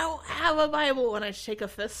 I don't have a Bible, and I shake a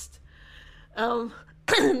fist. And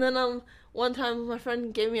then one time my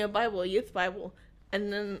friend gave me a Bible, a youth Bible,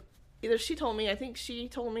 and then either she told me, I think she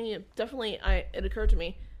told me, definitely it occurred to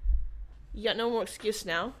me, you got no more excuse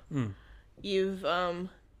now. You've,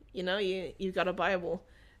 you've got a Bible.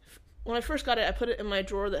 When I first got it, I put it in my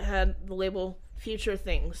drawer that had the label future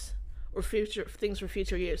things, or future things for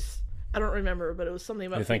future use. I don't remember, but it was something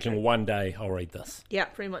about You're thinking, one day I'll read this. Yeah,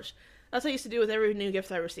 pretty much. That's what I used to do with every new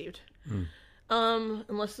gift I received.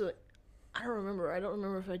 Unless, I don't remember. I don't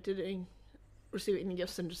remember if I did receive any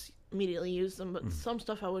gifts and just immediately use them, but some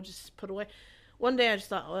stuff I would just put away. One day I just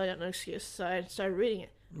thought, I got no excuse, so I started reading it.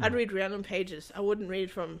 I'd read random pages. I wouldn't read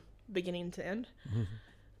from beginning to end.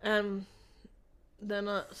 Then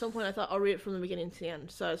at some point I thought I'll read it from the beginning to the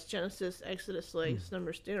end. So it's Genesis, Exodus, Leviticus,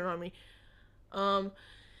 Numbers, Deuteronomy. And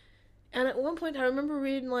at one point I remember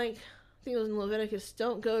reading, I think it was in Leviticus,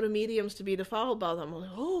 don't go to mediums to be defiled by them. I'm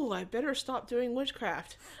like, oh, I better stop doing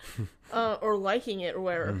witchcraft. Or liking it or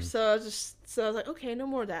whatever. So I was like, okay, no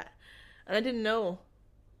more of that. And I didn't know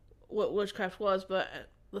what witchcraft was, but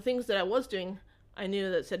the things that I was doing, I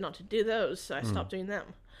knew that said not to do those, so I stopped doing them.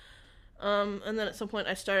 And then at some point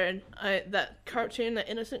I started that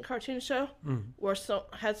innocent cartoon show, where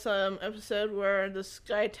had some episode where this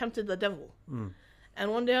guy tempted the devil.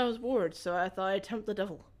 And one day I was bored, so I thought I'd tempt the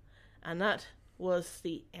devil. And that was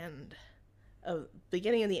the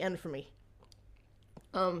beginning of the end for me.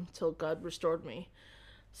 Till God restored me.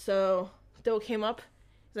 So devil came up.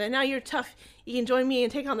 He's like, now you're tough. You can join me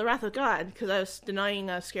and take on the wrath of God. Because I was denying,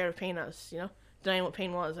 scared of pain. I was, denying what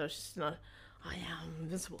pain was. I was just not, I am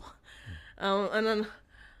invincible. And then,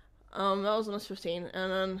 that was when I was 15.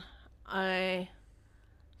 And then I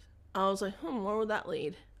was like, where would that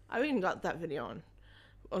lead? I even got that video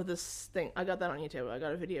of this thing. I got that on YouTube. I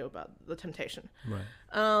got a video about the temptation. Right.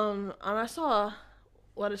 And I saw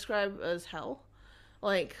what I describe as hell.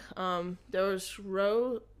 There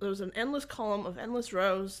was an endless column of endless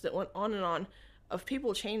rows that went on and on of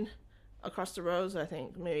people chained across the rows, I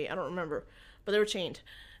think, maybe, I don't remember, but they were chained,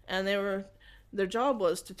 and their job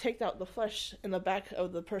was to take out the flesh in the back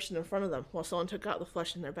of the person in front of them while someone took out the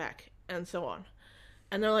flesh in their back, and so on.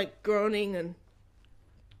 And they're groaning and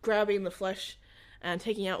grabbing the flesh and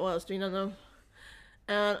taking out what was doing on them.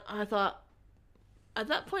 And I thought, at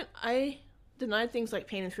that point, I denied things like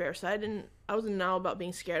pain and fear, so I was in denial about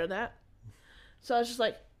being scared of that. So I was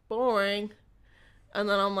just boring. And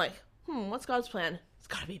then I'm like, what's God's plan? It's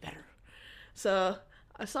gotta be better. So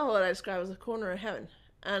I saw what I described as a corner of heaven.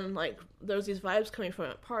 And there was these vibes coming from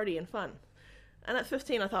it, party and fun. And at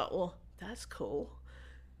 15 I thought, well, that's cool.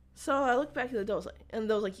 So I looked back at the devil, and the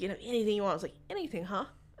devil was like, anything you want. I was like, anything, huh?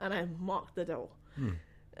 And I mocked the devil. And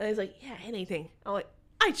he's like, yeah, anything. I'm like,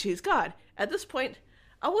 I choose God. At this point,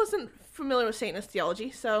 I wasn't familiar with Satanist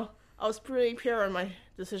theology, so I was pretty pure in my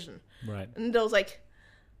decision. Right. And Dill's like,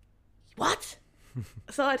 what?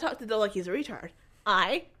 So I talked to Dill like he's a retard.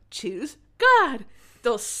 I choose God.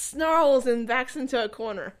 Dill snarls and backs into a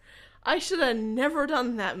corner. I should have never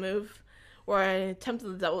done that move where I tempted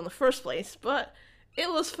the devil in the first place, but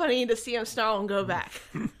it was funny to see him snarl and go back.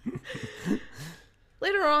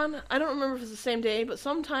 Later on, I don't remember if it was the same day, but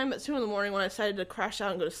sometime at 2 in the morning when I decided to crash out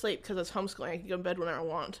and go to sleep because I was homeschooling, I could go to bed whenever I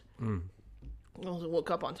want. I also woke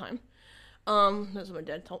up on time. That's what my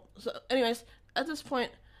dad told me. So anyways, at this point,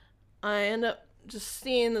 I end up just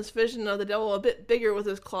seeing this vision of the devil a bit bigger with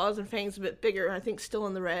his claws and fangs a bit bigger. I think still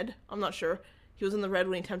in the red. I'm not sure. He was in the red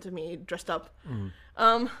when he tempted me, dressed up.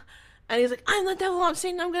 And he's like, I'm the devil, I'm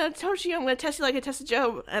Satan, I'm going to torture you, I'm going to test you like I tested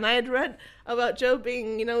Job. And I had read about Job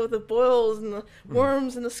being, the boils and the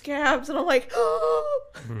worms and the scabs, and I'm like, oh!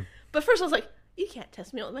 But first I was like, you can't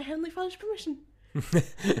test me with my Heavenly Father's permission.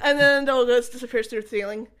 And then the devil disappears through the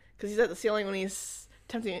ceiling, because he's at the ceiling when he's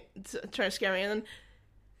trying to scare me. And then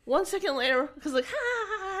 1 second later, because like,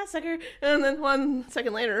 ha, sucker. And then 1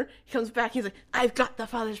 second later, he comes back, he's like, I've got the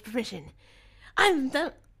Father's permission.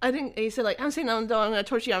 I think he said, like, I'm saying I'm going to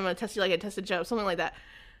torture you, I'm going to test you like I tested Job, something like that.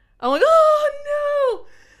 I'm like, oh,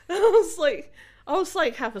 no! And I was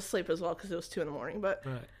like half asleep as well, because it was 2 in the morning, but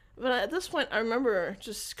at this point, I remember,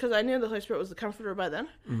 just because I knew the Holy Spirit was the Comforter by then,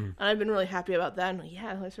 and I've been really happy about that, and like,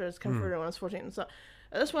 yeah, the Holy Spirit is the Comforter when I was 14, and so,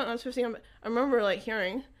 at this point, when I was 15, I remember, like,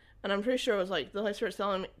 hearing, and I'm pretty sure it was, like, the Holy Spirit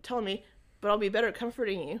telling me, but I'll be better at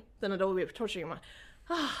comforting you than it will be at torturing you.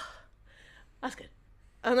 I'm like, that's good.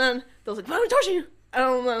 And then, they was like, why don't we torture you?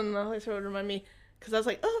 And then the Holy Spirit would remind me, because I was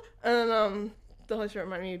like, oh, and then the Holy Spirit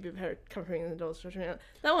reminded me to be better at comforting the adults. That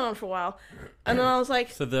went on for a while. And then I was like...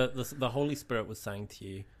 So the Holy Spirit was saying to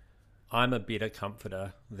you, I'm a better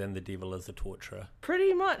comforter than the devil is a torturer.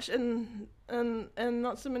 Pretty much, and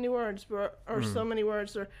not so many words, or so many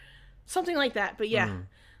words, or something like that. But yeah,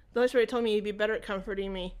 the Holy Spirit told me he'd be better at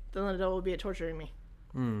comforting me than the devil would be at torturing me.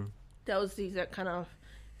 That was the exact kind of...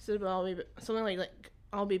 Said, well, something like,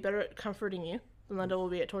 I'll be better at comforting you than the devil will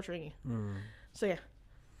be at torturing you. So yeah,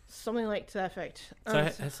 something like to that effect.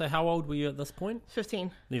 So how old were you at this point?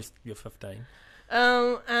 15. You're 15.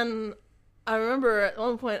 And I remember at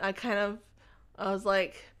one point I was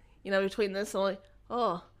like, between this and like,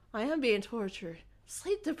 oh, I am being tortured.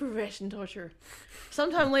 Sleep deprivation torture.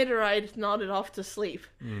 Sometime later I nodded off to sleep.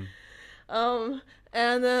 And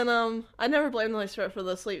then I never blamed the Holy Spirit for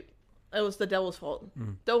the sleep. It was the devil's fault.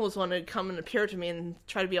 The devil was the one who'd come and appear to me and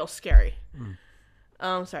try to be all scary.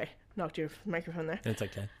 Sorry, knocked your microphone there. It's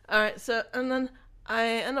okay. Alright, so, and then I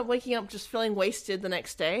ended up waking up just feeling wasted the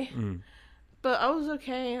next day. But I was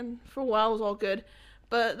okay, and for a while it was all good.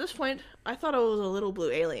 But at this point, I thought I was a little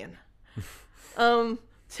blue alien.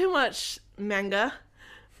 Too much manga.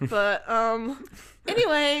 But,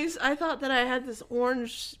 anyways, I thought that I had this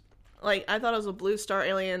orange, I thought I was a blue star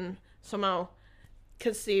alien somehow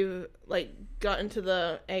conceived, got into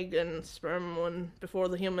the egg and sperm before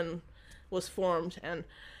the human was formed, and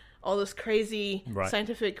all this crazy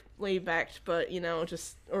scientifically backed, but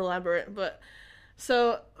just elaborate. But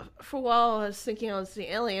so for a while I was thinking I was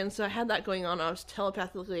the alien, so I had that going on. I was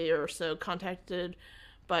telepathically or so contacted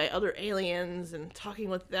by other aliens and talking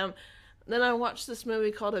with them. Then I watched this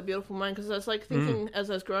movie called A Beautiful Mind, because I was thinking as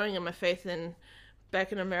I was growing in my faith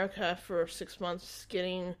back in America for 6 months,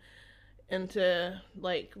 getting into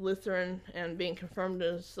Lutheran and being confirmed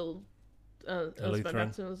as my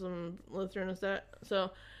baptism Lutheran is that.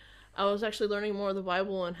 So I was actually learning more of the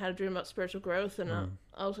Bible and how to dream about spiritual growth, and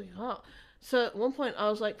I was like, oh. So at one point I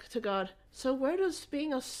was like to God, so where does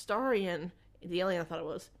being a Starian, the alien I thought it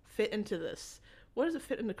was, fit into this? Where does it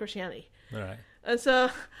fit into Christianity? Right. And so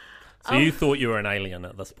you thought you were an alien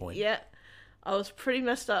at this point? Yeah, I was pretty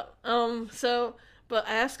messed up. But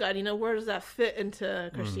I asked God, where does that fit into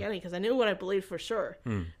Christianity? Because I knew what I believed for sure,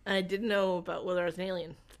 and I didn't know about whether I was an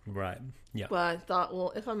alien. Right. Yeah. But I thought,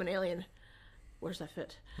 well, if I'm an alien, where does that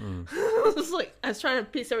fit? I was trying to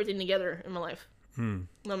piece everything together in my life.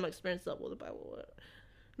 Not my experience level with the Bible.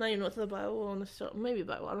 Not even with the Bible, maybe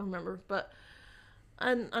Bible, I don't remember. But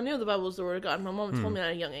I knew the Bible was the Word of God. My mom told me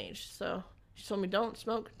at a young age. So she told me, don't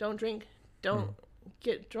smoke, don't drink, don't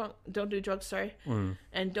get drunk, don't do drugs,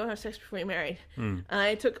 and don't have sex before you're married. And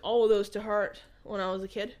I took all of those to heart when I was a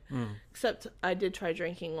kid. Except I did try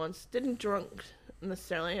drinking once. Didn't drink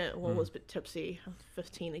necessarily. I was a bit tipsy. I was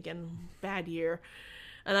 15 again, bad year.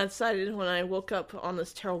 And I decided when I woke up on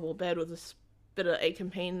this terrible bed with this bit of ache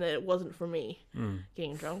and pain that it wasn't for me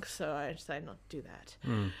getting drunk, so I decided not to do that.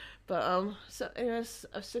 But so anyways,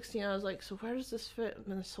 I was 16. I was like, so where does this fit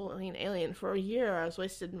in this whole alien? For a year, I was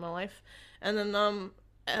wasted in my life, and then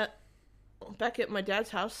back at my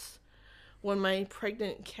dad's house, when my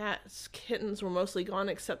pregnant kittens were mostly gone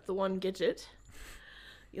except the one Gidget.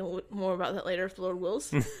 You'll look more about that later if the Lord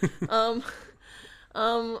wills.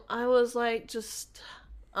 I was like just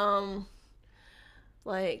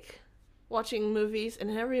like watching movies, and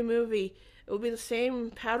in every movie it would be the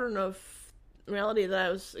same pattern of reality that I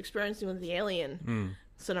was experiencing with the alien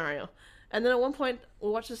scenario. And then at one point we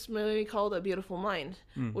watched this movie called A Beautiful Mind,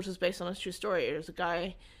 which is based on a true story. There's a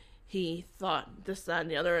guy, he thought this, that, and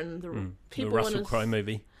the other, and the people the Russell in his... Crowe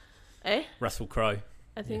movie. Eh? Russell Crowe.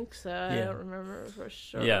 I think so. I don't remember for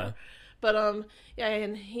sure. Yeah. But yeah,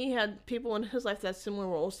 and he had people in his life that had similar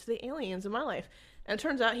roles to the aliens in my life. And it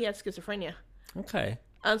turns out he had schizophrenia. Okay.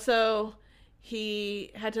 And so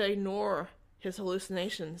he had to ignore his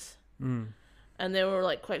hallucinations. And they were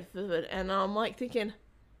like quite vivid. And I'm like thinking,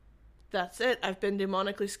 that's it. I've been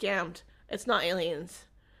demonically scammed. It's not aliens.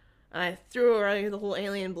 And I threw away the whole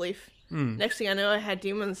alien belief. Next thing I know, I had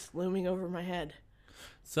demons looming over my head.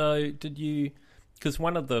 So did you... Because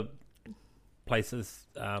one of the places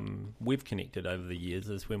we've connected over the years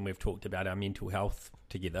is when we've talked about our mental health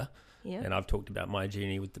together. Yeah. And I've talked about my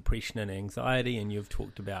journey with depression and anxiety, and you've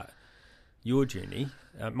talked about your journey.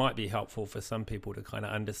 It might be helpful for some people to kind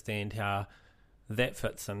of understand how that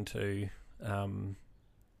fits into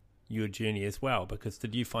your journey as well. Because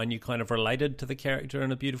did you find you kind of related to the character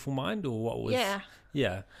in A Beautiful Mind, or what was...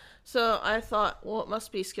 Yeah. So I thought, well, it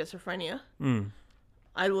must be schizophrenia.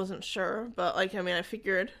 I wasn't sure, but like, I mean, I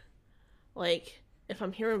figured, like, if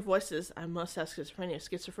I'm hearing voices, I must have schizophrenia.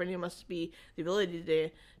 Schizophrenia must be the ability to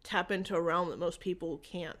tap into a realm that most people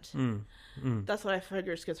can't. That's what I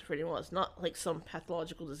figured schizophrenia was, not like some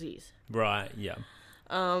pathological disease. Right, yeah.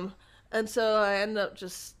 And so I ended up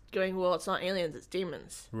just going, well, it's not aliens, it's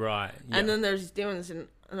demons. Right, yeah. And then there's these demons, and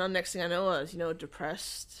the next thing I know, I was,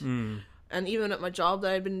 depressed. And even at my job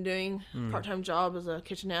that I'd been doing, part-time job as a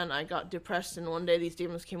kitchen hand, I got depressed, and one day these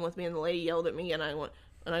demons came with me, and the lady yelled at me, and I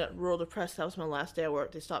got real depressed. That was my last day at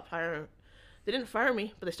work. They stopped hiring. They didn't fire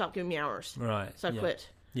me, but they stopped giving me hours. Right. So I quit.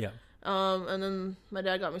 Yeah. And then my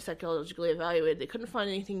dad got me psychologically evaluated. They couldn't find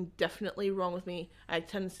anything definitely wrong with me. I had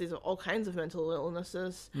tendencies of all kinds of mental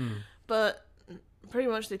illnesses. But pretty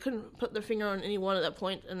much they couldn't put their finger on any one at that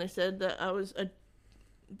point, and they said that I was a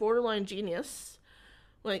borderline genius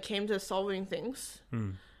when it came to solving things.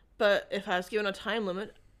 But if I was given a time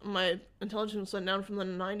limit, my intelligence went down from the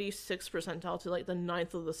 96th percentile to like the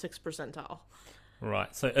 9th of the 6th percentile.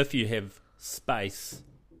 Right. So if you have space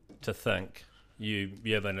to think, you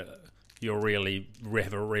have a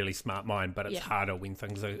really smart mind, but it's harder when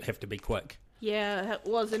things have to be quick. Yeah, it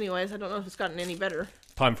was anyways. I don't know if it's gotten any better.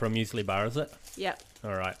 Time for a muesli bar, is it? Yeah.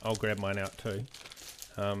 All right. I'll grab mine out too.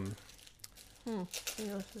 Amen.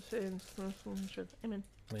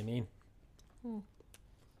 Lean in.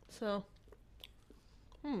 So,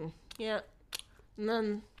 yeah. And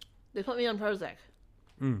then they put me on Prozac.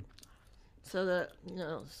 So that,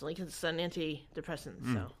 it's like it's an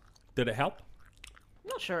antidepressant, so. Did it help? I'm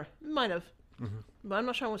not sure. It might have. But I'm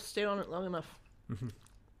not sure I want to stay on it long enough.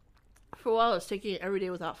 For a while, I was taking it every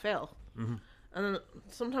day without fail. And then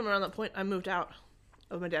sometime around that point, I moved out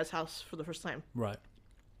of my dad's house for the first time. Right.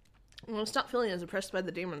 And I stopped feeling as oppressed by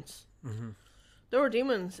the demons. There were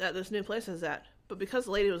demons at this new place I was at, but because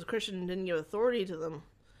the lady was a Christian and didn't give authority to them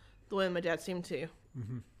the way my dad seemed to,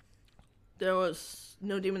 there was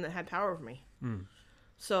no demon that had power over me.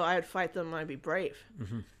 So I'd fight them and I'd be brave.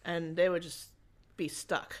 And they would just be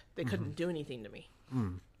stuck. They couldn't do anything to me.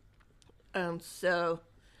 So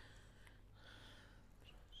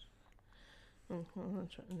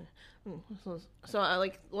I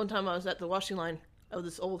like one time I was at the washing line of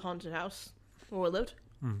this old haunted house where we lived.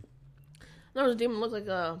 There was a demon that looked like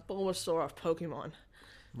a Bulbasaur off Pokemon.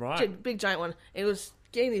 Right. Big giant one. It was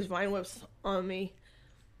getting these vine whips on me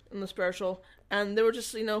in the spiritual, and they were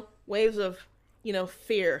just, waves of,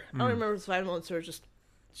 fear. I don't remember if it's violence or just,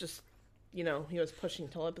 he was pushing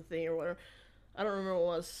telepathy or whatever. I don't remember what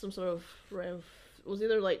it was. Some sort of it was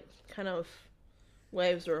either like kind of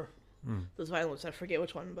waves or those violence. I forget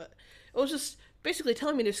which one, but it was just basically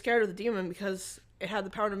telling me to be scared of the demon because it had the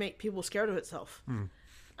power to make people scared of itself. And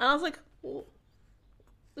I was like, well,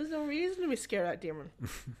 there's no reason to be scared of that demon.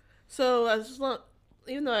 So I was just not,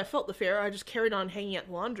 even though I felt the fear, I just carried on hanging out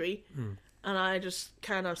the laundry, and I just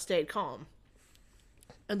kind of stayed calm.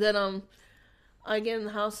 And then I get in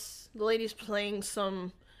the house, the lady's playing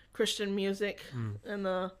some Christian music and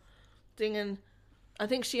the thing, and I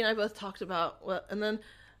think she and I both talked about what, and then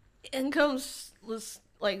in comes this.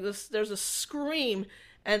 There's a scream,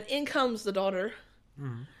 and in comes the daughter,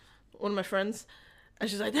 one of my friends, and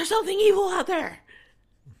she's like, "There's something evil out there,"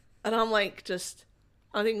 and I'm like,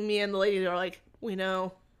 I think me and the lady are like, "We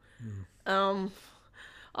know." I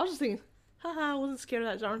was just thinking, haha, I wasn't scared of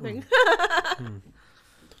that darn thing.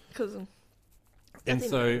 And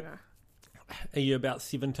so, are you about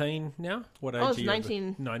 17 now? What age I was are you?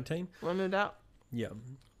 19. 19? When I moved out. Yeah,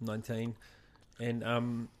 19.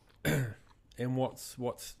 And and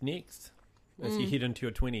what's next? As you head into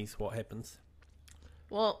your 20s, what happens?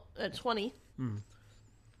 Well, at 20,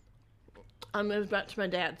 I moved back to my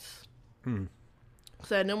dad's. So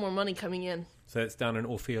I had no more money coming in. So it's down in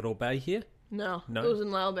O'Farrell Bay here? No, No? it was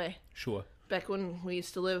in Lyle Bay. Sure. Back when we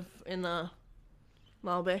used to live in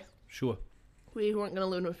Lyle Bay. Sure. We weren't going to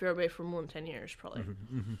live in O'Farrell Bay for more than 10 years, probably.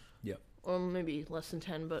 Yep. Or maybe less than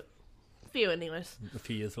 10, but a few anyways. A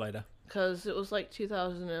few years later. Because it was like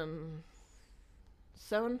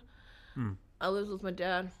 2007. I lived with my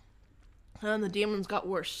dad, and the demons got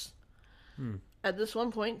worse. At this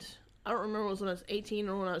one point, I don't remember if it was when I was 18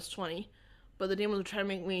 or when I was 20, but the demons were trying to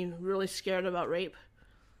make me really scared about rape.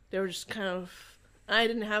 They were just kind of... I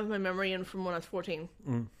didn't have my memory in from when I was 14.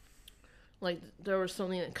 Like, there was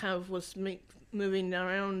something that kind of was moving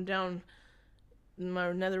around down in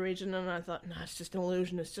my nether region, and I thought, it's just an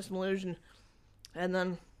illusion, And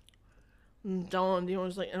then Dawn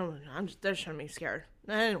was like, oh, they're just trying to make me scared.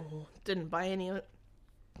 I didn't buy any of it.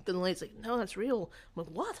 Then the lady's like, no, that's real. I'm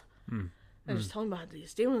like, what? I just told him about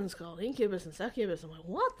these demons called incubus and succubus. I'm like,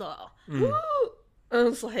 what the? Woo! And I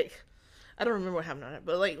was like, I don't remember what happened on it,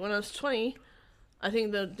 but like when I was 20, I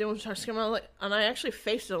think the demons started screaming. And I actually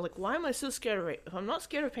faced it. I'm like, why am I so scared of rape? If I'm not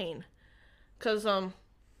scared of pain, because I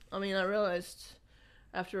realized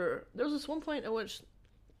after there was this one point at which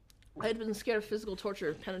I had been scared of physical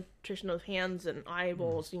torture, penetration of hands and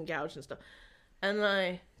eyeballs and gouged and stuff. And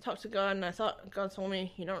I talked to God, and I thought God told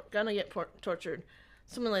me, you're not gonna get tortured.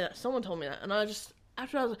 Something like that. Someone told me that. And I was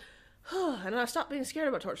like, and I stopped being scared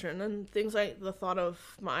about torture. And then things like the thought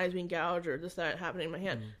of my eyes being gouged or this, that happening in my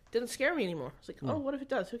hand didn't scare me anymore. It's like, oh, what if it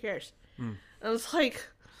does? Who cares? And it's like,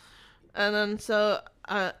 and then so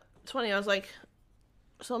at 20, I was like,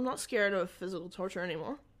 so I'm not scared of physical torture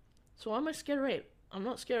anymore. So why am I scared of rape? I'm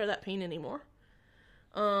not scared of that pain anymore.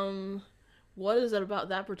 What is it about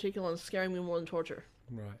that particular one scaring me more than torture?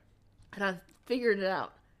 Right. And I figured it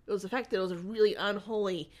out. It was the fact that it was a really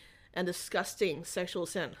unholy and disgusting sexual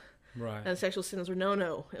sin. Right. And sexual sins were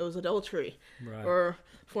no. It was adultery. Right. Or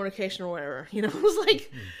fornication or whatever. You know, it was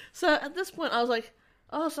like... So at this point, I was like,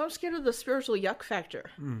 oh, so I'm scared of the spiritual yuck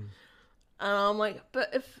factor. And I'm like,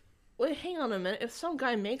 but wait, hang on a minute. If some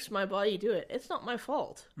guy makes my body do it, it's not my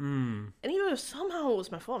fault. And even if somehow it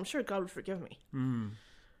was my fault, I'm sure God would forgive me.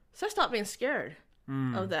 So I stopped being scared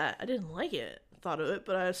of that. I didn't like it, thought of it,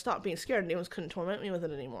 but I stopped being scared, and demons couldn't torment me with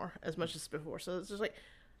it anymore as much as before. So it's just like,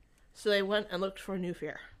 so they went and looked for a new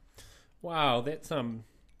fear. Wow, that's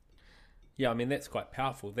yeah, I mean that's quite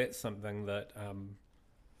powerful. That's something that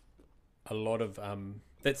a lot of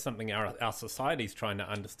that's something our society's trying to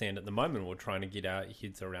understand at the moment. We're trying to get our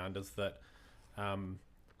heads around is that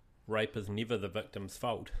rape is never the victim's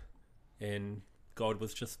fault, and God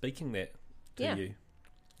was just speaking that to you.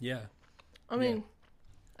 Yeah. I mean,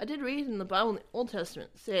 I did read in the Bible in the Old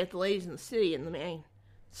Testament, say if the lady's in the city and the man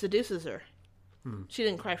seduces her, she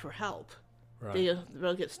didn't cry for help. Right. The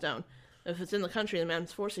girl gets stoned. If it's in the country and the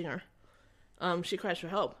man's forcing her, she cries for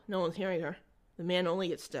help. No one's hearing her. The man only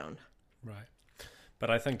gets stoned. Right. But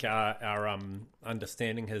I think our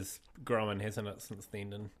understanding has grown, hasn't it, since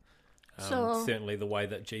then? And certainly the way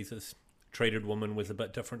that Jesus treated women was a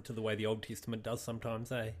bit different to the way the Old Testament does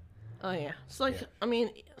sometimes, eh? Oh, yeah. It's like, I mean,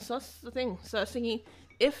 so that's the thing. So I was thinking,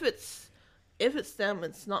 if it's them,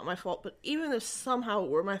 it's not my fault. But even if somehow it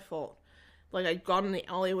were my fault, like I'd gone in the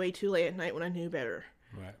alleyway too late at night when I knew better,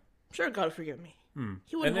 right? I'm sure God would forgive me. He And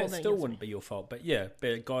wouldn't that hold still against wouldn't me. be your fault. But yeah,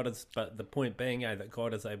 but the point being, that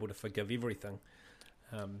God is able to forgive everything.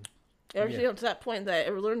 Everything up to that point that I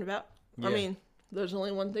ever learned about. Yeah. I mean, there's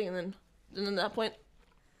only one thing, and then at that point,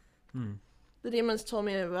 the demons told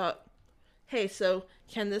me about, hey, so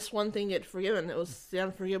can this one thing get forgiven? It was the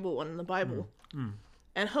unforgivable one in the Bible.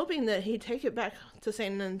 And hoping that he'd take it back to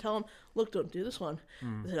Satan and tell him, look, don't do this one.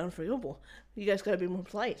 It's unforgivable. You guys got to be more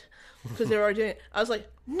polite. Because they were already doing it. I was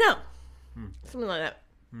like, no! Something like that.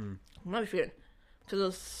 I'm not forgiven.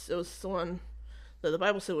 Because it was the one that the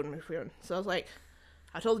Bible said wouldn't be forgiven. So I was like,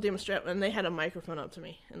 I told the demon straight up, and they had a microphone up to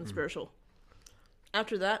me in the spiritual.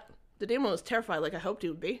 After that, the demon was terrified like I hoped he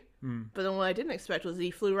would be. But then what I didn't expect was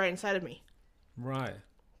he flew right inside of me. Right.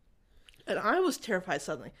 And I was terrified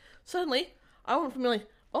suddenly. Suddenly, I went from being like,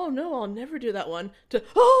 oh no, I'll never do that one, to,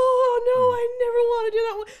 oh no, I never want to do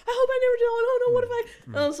that one. I hope I never do that one. Oh no, what if I...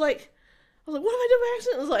 And I was like, what if I do by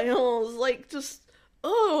accident? It was like, oh, it was like just...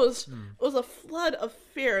 Oh, it was a flood of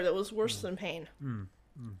fear that was worse than pain.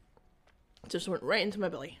 Just went right into my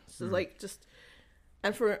belly. So like just,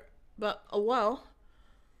 and for about a while,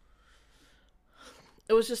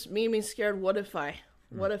 it was just me being scared. What if I?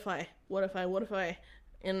 And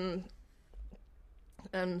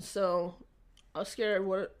so I was scared.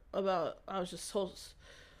 I was just told,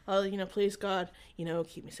 please God,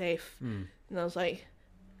 keep me safe. And I was like,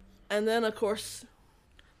 and then of course,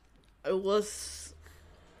 that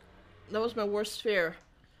was my worst fear.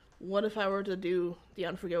 What if I were to do the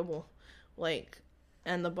unforgivable?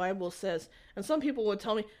 And the Bible says, and some people would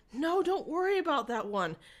tell me, no, don't worry about that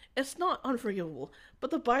one. It's not unforgivable. But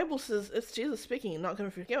the Bible says it's Jesus speaking, not going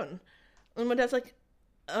to be forgiven. And my dad's like,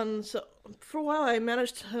 so for a while I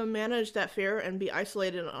managed to manage that fear and be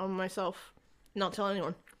isolated on myself, not tell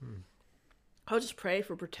anyone. I would just pray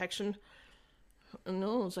for protection. And it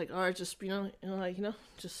was like, all right, just,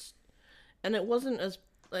 just, and it wasn't as,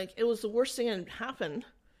 it was the worst thing that had happened.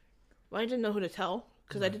 But I didn't know who to tell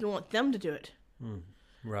because I didn't want them to do it.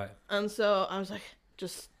 Right. And so I was like,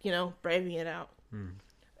 just, braving it out.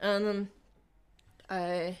 And then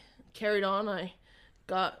I carried on. I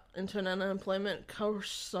got into an unemployment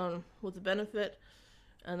course with a benefit.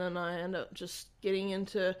 And then I ended up just getting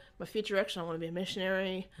into my future direction. I want to be a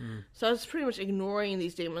missionary. So I was pretty much ignoring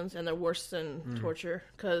these demons, and they're worse than torture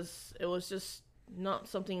because it was just not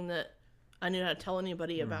something that I knew how to tell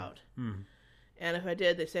anybody about. And if I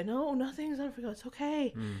did, they'd say, no, nothing's unforgivable. It's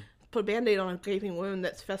okay. Put a Band-Aid on a gaping wound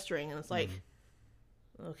that's festering. And it's like,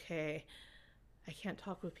 okay, I can't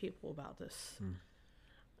talk with people about this.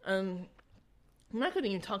 And I couldn't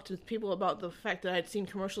even talk to people about the fact that I'd seen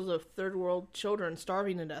commercials of third world children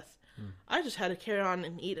starving to death. I just had to carry on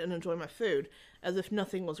and eat and enjoy my food as if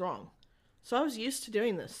nothing was wrong. So I was used to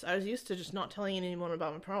doing this. I was used to just not telling anyone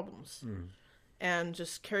about my problems. And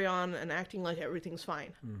just carry on and acting like everything's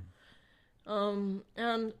fine.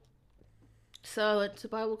 And so I went to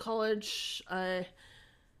Bible college. I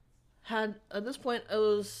had, at this point, it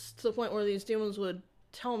was to the point where these demons would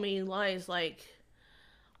tell me lies like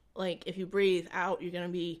if you breathe out, you're going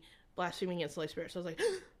to be blaspheming against the Holy Spirit. So I was like,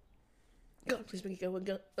 God, please make it go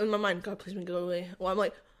away. In my mind, God, please make it go away. Well, I'm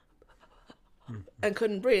like, and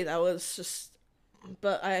couldn't breathe. I was just,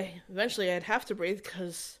 but eventually I'd have to breathe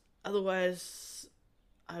because otherwise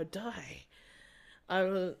I would die.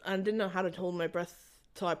 I didn't know how to hold my breath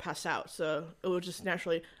till I passed out, so it would just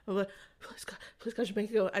naturally, I was like, please God, you make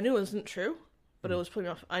it go. I knew it wasn't true, but it was putting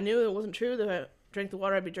me off. I knew it wasn't true that if I drank the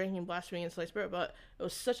water, I'd be drinking blasphemy against the Holy Spirit, but it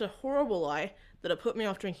was such a horrible lie that it put me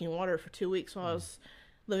off drinking water for 2 weeks while I was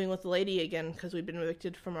living with the lady again, because we'd been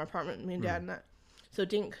evicted from our apartment, me and Dad and that. So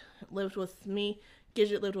Dink lived with me,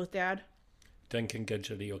 Gidget lived with Dad. Dink and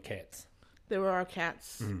Gidget are your cats? They were our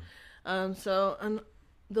cats. And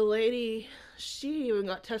the lady, she even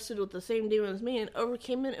got tested with the same demon as me and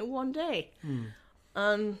overcame it in one day.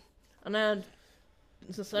 And I had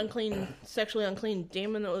this sexually unclean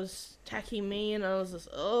demon that was attacking me, and I was just,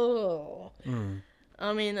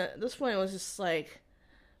 I mean, at this point, it was just like,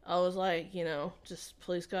 I was like, just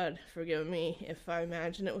please God, forgive me if I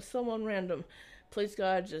imagine it was someone random. Please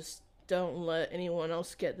God, just don't let anyone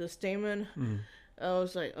else get this demon. I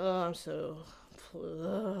was like, I'm so...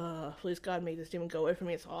 please God, make this demon go away from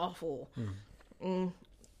me. It's awful. And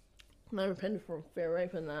I repented for fair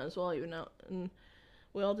rape and that as well, even out. And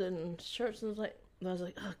we all did in church. And I was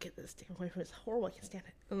like, oh, get this demon away from me. It's horrible. I can't stand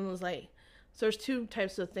it. And it was like, so there's two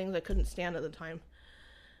types of things I couldn't stand at the time,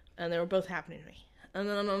 and they were both happening to me. And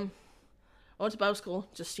then I went to Bible school,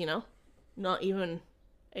 just not even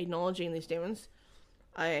acknowledging these demons.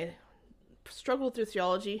 I struggled through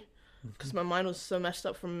theology. Because my mind was so messed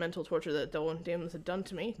up from mental torture that the demons had done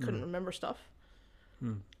to me. Couldn't remember stuff.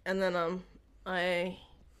 And then I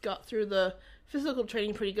got through the physical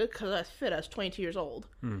training pretty good because I was fit. I was 22 years old.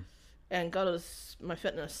 And God was my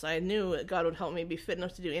fitness. I knew that God would help me be fit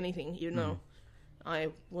enough to do anything, even though I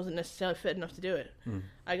wasn't necessarily fit enough to do it.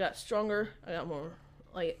 I got stronger. I got more,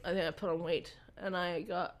 I think I put on weight. And I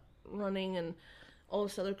got running and all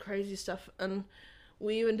this other crazy stuff. And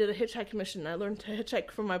we even did a hitchhiking mission. I learned to hitchhike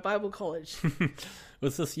from my Bible college.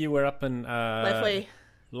 Was this you were up in Lifeway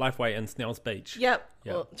in Snells Beach? Yep.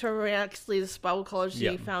 Well, Trevor Axley's Bible college,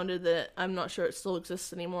 he founded that. I'm not sure it still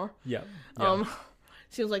exists anymore.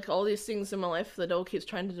 Seems like all these things in my life, the devil keeps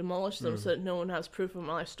trying to demolish them so that no one has proof of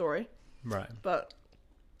my life story. Right. But,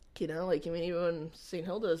 even St.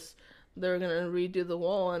 Hilda's, they were going to redo the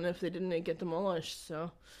wall, and if they didn't, it'd get demolished.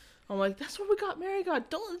 So I'm like, that's where we got married, God.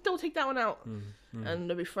 Don't take that one out. And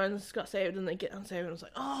there'll be friends got saved and they get unsaved. And I was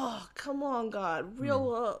like, oh, come on, God.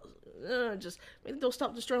 Just maybe they'll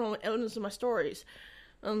stop destroying all the evidence of my stories.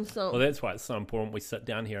 And so, well, that's why it's so important we sit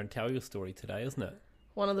down here and tell your story today, isn't it?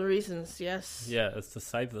 One of the reasons, yes. Yeah, is to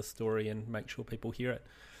save the story and make sure people hear it.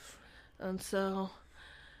 And so...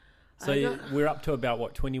 we're up to about,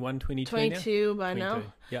 what, 21, 22 22 now? by 22. Now?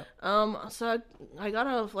 Yeah. So I got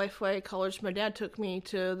out of Lifeway College. My dad took me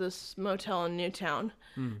to this motel in Newtown.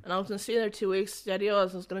 And I was going to stay there 2 weeks. The idea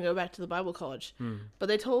was I was going to go back to the Bible college. But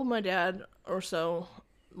they told my dad or so,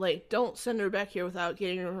 like, don't send her back here without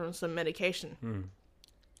getting her some medication.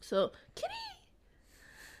 So, Kitty!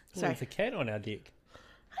 Sorry. There's a cat on our deck.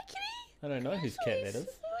 Hi, Kitty! I don't know whose cat that is. Me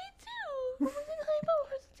too!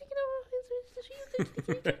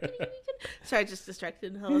 Sorry, I just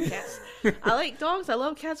distracted. Hello, cats. I like dogs. I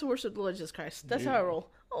love cats and worship the Lord Jesus Christ. That's how I roll.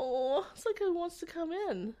 Oh, it's like it wants to come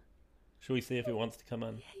in. Should we see if it wants to come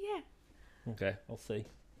in? Yeah. Okay, I'll see.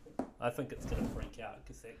 I think it's going to freak out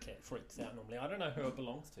because that cat freaks out normally. I don't know who it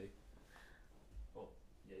belongs to. Oh,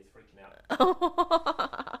 yeah, he's freaking out.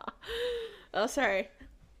 Oh, sorry.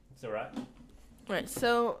 It's alright. Right,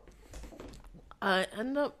 so I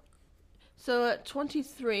end up... So at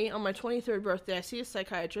 23, on my 23rd birthday, I see a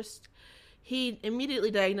psychiatrist. He immediately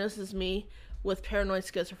diagnoses me with paranoid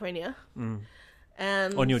schizophrenia.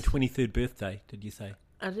 And on your 23rd birthday, did you say?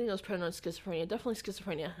 I think it was paranoid schizophrenia. Definitely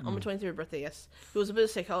schizophrenia. On my 23rd birthday, yes. He was a bit of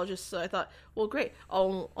a psychologist, so I thought, well, great.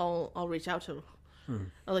 I'll reach out to him.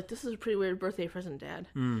 I was like, this is a pretty weird birthday present, Dad.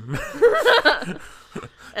 And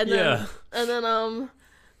then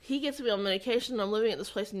he gets me on medication. I'm living at this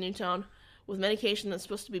place in Newtown with medication that's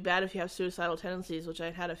supposed to be bad if you have suicidal tendencies, which I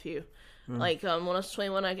had a few. Like, when I was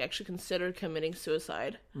 21, I actually considered committing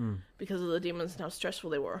suicide because of the demons and how stressful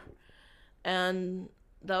they were. And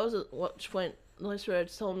that was at what point the Holy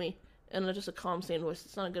Spirit told me, in just a calm, sane voice,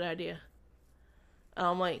 it's not a good idea. And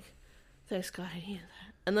I'm like, thanks God, I needed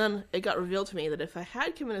that. And then it got revealed to me that if I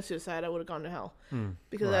had committed suicide, I would have gone to hell.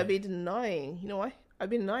 Because I'd be denying, you know why? I'd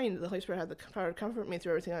be denying that the Holy Spirit had the power to comfort me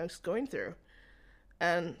through everything I was going through.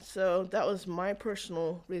 And so that was my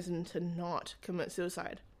personal reason to not commit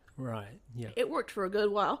suicide. Right, yeah. It worked for a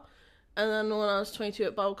good while. And then when I was 22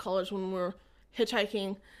 at Bible college, when we were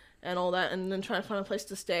hitchhiking and all that, and then trying to find a place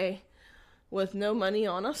to stay with no money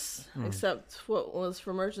on us, except what was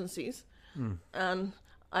for emergencies. And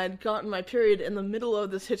I'd gotten my period in the middle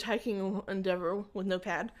of this hitchhiking endeavor with no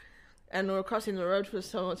pad. And we were crossing the road to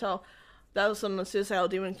this hotel. That was when the suicidal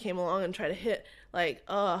demon came along and tried to hit, like,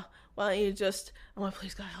 why don't you just, I'm like,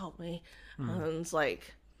 please God help me. And it's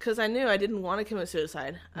like, because I knew I didn't want to commit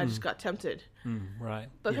suicide. I just got tempted. Right.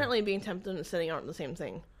 But apparently being tempted and sinning aren't the same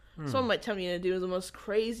thing. Someone might tempt you to do the most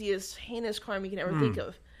craziest, heinous crime you can ever think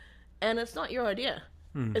of. And it's not your idea.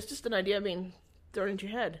 It's just an idea being thrown into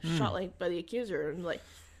your head, shot like by the accuser. And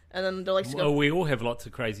then they're like, well, we all have lots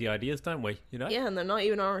of crazy ideas, don't we? You know? Yeah, and they're not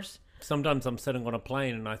even ours. Sometimes I'm sitting on a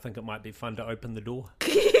plane and I think it might be fun to open the door.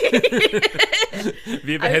 Have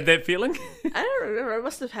you ever had that feeling? I don't remember. I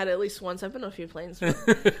must have had it at least once. I've been on a few planes. But,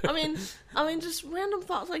 I mean, just random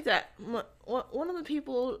thoughts like that. One of the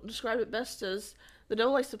people described it best as the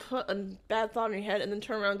devil likes to put a bad thought in your head and then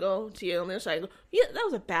turn around and go to you on the other side and go, yeah, that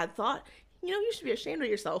was a bad thought. You know, you should be ashamed of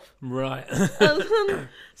yourself. Right.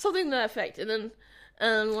 Something to that effect. And then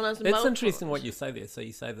when I was in It's interesting what you say there. So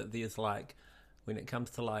you say that there's like, when it comes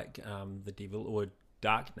to like the devil or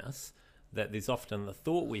darkness, that there's often the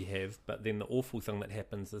thought we have, but then the awful thing that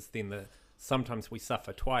happens is then sometimes we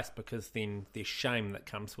suffer twice because then there's shame that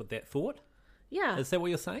comes with that thought. Yeah. Is that what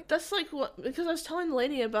you're saying? That's like because I was telling the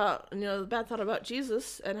lady about, the bad thought about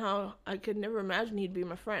Jesus and how I could never imagine he'd be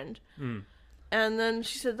my friend. And then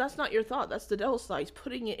she said, that's not your thought. That's the devil's thought. He's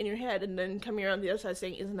putting it in your head and then coming around the other side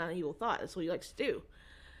saying, isn't that an evil thought? That's what he likes to do.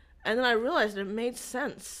 And then I realized it made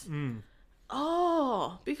sense.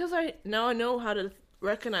 Oh, because I know how to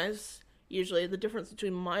recognize usually the difference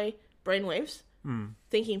between my brainwaves,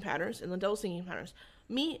 thinking patterns, and the devil's thinking patterns.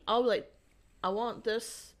 Me, I'll be like, I want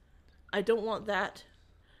this. I don't want that.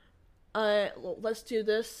 Let's do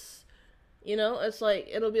this. It's like,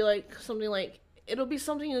 it'll be like something like, it'll be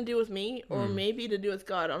something to do with me or maybe to do with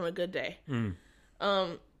God on a good day.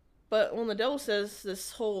 But when the devil says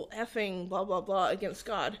this whole effing blah, blah, blah against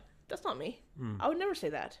God, that's not me. I would never say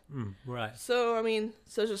that. Right. So,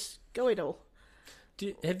 just go away, devil.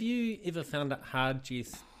 Have you ever found it hard,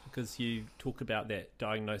 Jess, because you talk about that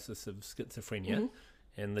diagnosis of schizophrenia,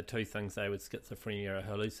 and the two things there with schizophrenia are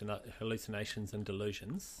hallucinations and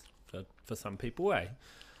delusions for some people, eh?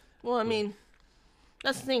 Well,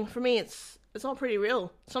 that's the thing. For me, it's all pretty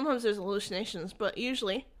real. Sometimes there's hallucinations, but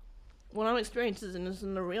usually what I'm experiencing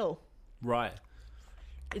isn't the real. Right.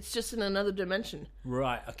 It's just in another dimension.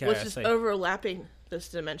 Right. Okay. Which is overlapping this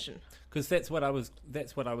dimension. Because that's what I was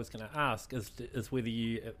going to ask is whether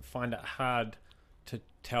you find it hard to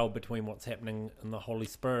tell between what's happening in the Holy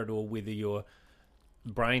Spirit, or whether your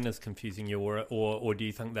brain is confusing you, or do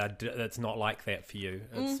you think that that's not like that for you?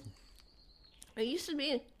 It used to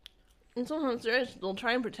be, and sometimes they'll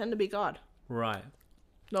try and pretend to be God. Right.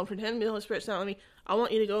 They'll pretend to be the Holy Spirit telling me, I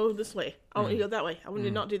want you to go this way. I want you to go that way. I want you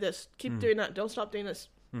to not do this. Keep doing that. Don't stop doing this.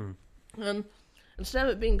 And instead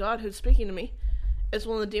of it being God who's speaking to me, it's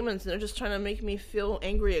one of the demons, and they're just trying to make me feel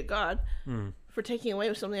angry at God for taking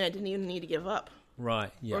away something I didn't even need to give up.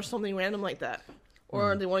 Right, yeah. Or something random like that.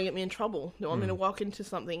 Or they want to get me in trouble. They want me to walk into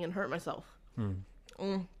something and hurt myself. And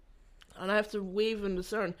I have to weave and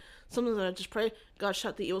discern. Sometimes I just pray, God,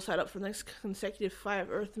 shut the evil side up for the next consecutive 5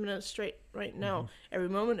 Earth minutes straight right now. Every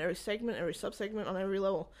moment, every segment, every subsegment, on every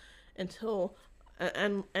level. Until,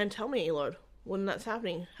 and tell me, Lord, when that's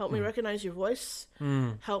happening. Help me recognize your voice.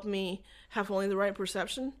 Help me have only the right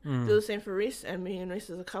perception. Do the same for Reese and me and Reese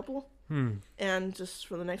as a couple. And just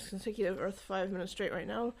for the next consecutive Earth 5 minutes straight right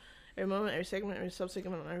now. Every moment, every segment, every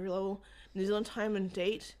subsegment on every level. New Zealand time and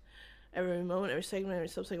date. Every moment, every segment, every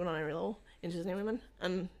subsegment on every level. In Jesus' name, amen.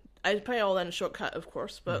 And I pray all that in a shortcut, of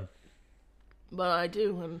course, but I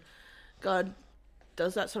do. And God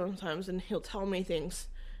does that sometimes, and he'll tell me things,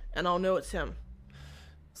 and I'll know it's him.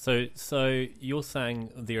 So you're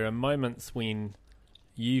saying there are moments when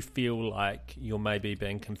you feel like you're maybe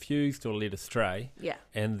being confused or led astray. Yeah.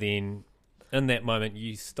 And then in that moment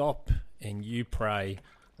you stop and you pray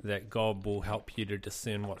that God will help you to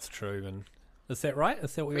discern what's true. And is that right?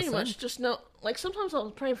 Is that what you're saying? Pretty much. Just know, like, sometimes I'll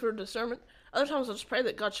pray for discernment. Other times I'll just pray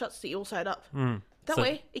that God shuts the evil side up. That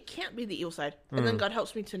way, it can't be the evil side. And then God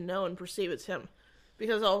helps me to know and perceive it's him.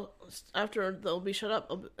 Because after they'll be shut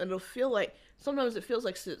up, it'll feel like, sometimes it feels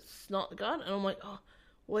like it's not God. And I'm like, oh,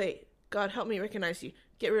 wait, God, help me recognize you.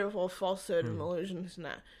 Get rid of all falsehood and illusions and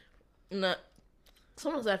that. And that,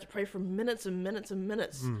 sometimes I have to pray for minutes and minutes and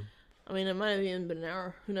minutes. I mean, it might have even been an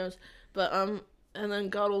hour, who knows. But, and then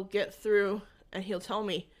God will get through and he'll tell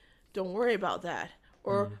me, don't worry about that.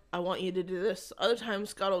 Or, I want you to do this. Other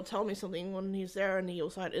times, God will tell me something when he's there and the evil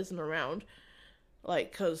side isn't around.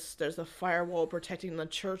 Like, because there's a firewall protecting the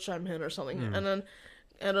church I'm in or something. And then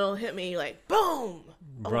it'll hit me like, boom!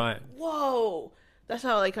 Right. Like, whoa! That's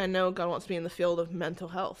how, like, I know God wants me in the field of mental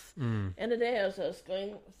health. And today, as I was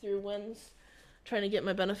going through WINS, trying to get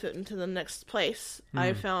my benefit into the next place,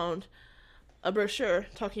 I found a brochure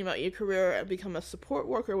talking about your career and become a support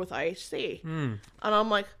worker with IHC. And I'm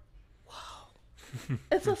like, whoa,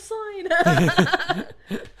 it's a sign.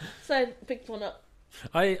 So I picked one up.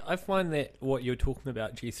 I find that what you're talking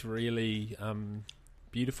about, Jess, really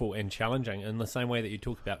beautiful and challenging in the same way that you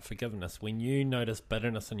talk about forgiveness. When you notice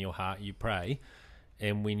bitterness in your heart, you pray.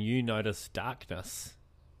 And when you notice darkness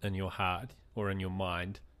in your heart or in your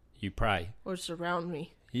mind, you pray. Or surround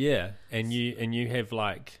me. Yeah, and you have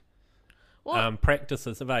like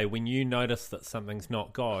practices of when you notice that something's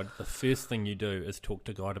not God, the first thing you do is talk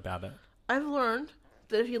to God about it. I've learned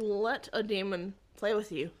that if you let a demon play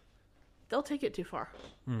with you, they'll take it too far.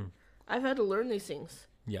 I've had to learn these things.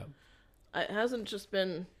 Yeah. It hasn't just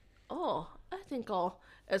been, oh, I think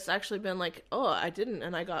it's actually been like, oh, I didn't,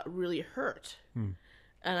 and I got really hurt.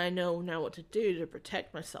 And I know now what to do to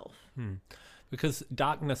protect myself. Because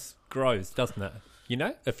darkness grows, doesn't it? You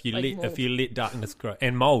know, if you like if you let darkness grow,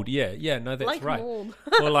 and mold, no, that's like right. Mold.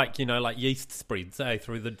 Or like like yeast spreads,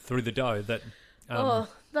 through the dough. That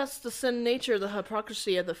that's the sin nature, the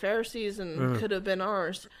hypocrisy of the Pharisees, and could have been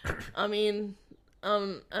ours. I mean,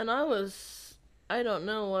 and I don't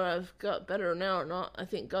know what I've got better now or not. I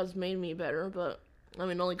think God's made me better, but I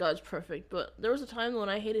mean, only God's perfect. But there was a time when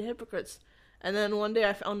I hated hypocrites, and then one day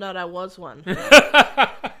I found out I was one.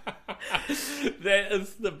 That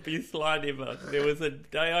is the best line ever. There was a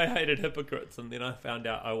day I hated hypocrites, and then I found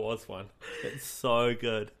out I was one. It's so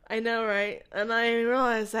good. I know, right? And I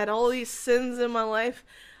realized I had all these sins in my life.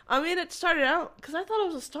 I mean, it started out because I thought I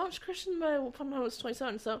was a staunch Christian by the time I was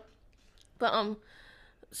 27. So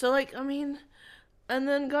like, I mean, and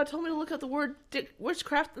then God told me to look up the word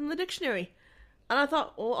witchcraft in the dictionary. And I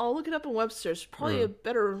thought, well, I'll look it up in Webster's. Probably a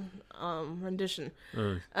better rendition.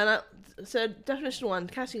 And I said, definition 1,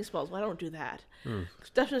 casting spells. Well, I don't do that.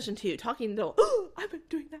 Definition 2, talking to... Oh, I've been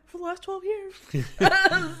doing that for the last 12 years.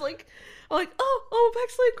 I was like, oh, I'm a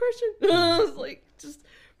backslid Christian. I was like, just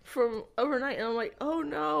from overnight. And I'm like, oh,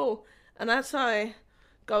 no. And that's how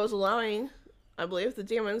God was allowing, I believe, the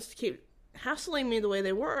demons to keep hassling me the way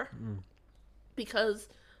they were. Because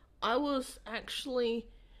I was actually...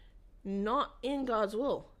 not in God's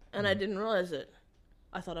will. and I didn't realize it.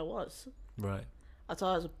 I thought I was. Right. I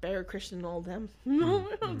thought I was a better Christian than all of them. No,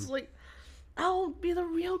 it's like, I'll be the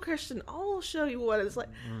real Christian. I'll show you what it's like.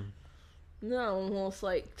 No, I'm almost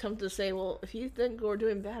like tempted to say, well, if you think we're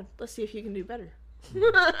doing bad, let's see if you can do better.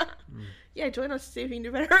 Yeah, join us to see if you can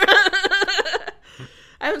do better.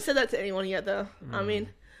 I haven't said that to anyone yet, though. I mean,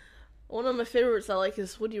 one of my favorites I like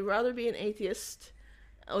is, would you rather be an atheist?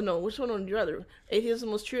 Oh, no, which one would you rather?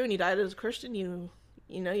 Atheism was true and you died as a Christian. You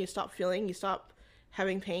stop feeling, you stop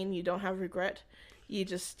having pain, you don't have regret. You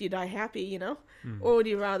die happy, Or would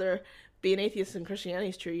you rather be an atheist and Christianity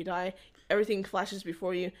is true? You die, everything flashes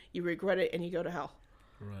before you, you regret it, and you go to hell.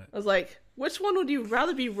 Right. I was like, which one would you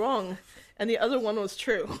rather be wrong? And the other one was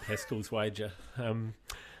true. Pascal's wager.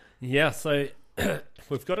 So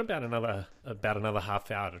we've got about another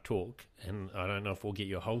half hour to talk, and I don't know if we'll get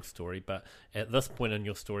your whole story, but at this point in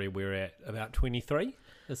your story, we're at about 23.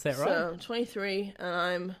 Is that right? So 23, and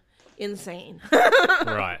I'm insane.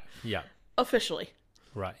 Right. Yeah. Officially.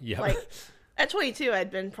 Right. Yeah. Like at 22,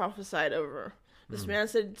 I'd been prophesied over. This man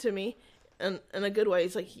said to me, in a good way,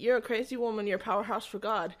 he's like, "You're a crazy woman. You're a powerhouse for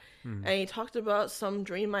God." And he talked about some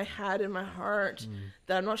dream I had in my heart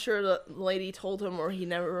that I'm not sure the lady told him, or he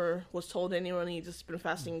never was told anyone. He just been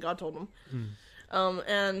fasting and God told him.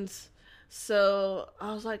 And so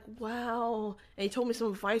I was like, wow. And he told me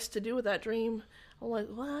some advice to do with that dream. I'm like,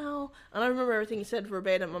 wow. And I remember everything he said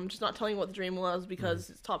verbatim. I'm just not telling you what the dream was because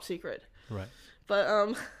it's top secret. Right.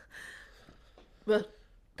 But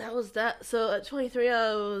that was that. So at 23,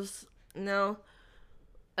 I was... Now,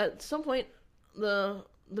 at some point, the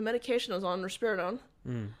medication I was on, risperidone,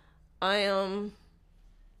 I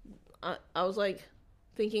was like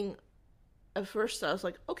thinking, at first I was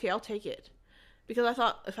like, okay, I'll take it. Because I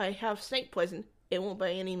thought if I have snake poison, it won't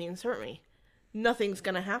by any means hurt me. Nothing's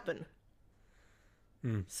going to happen.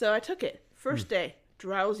 So I took it. First day,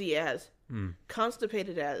 drowsy as,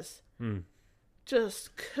 constipated as,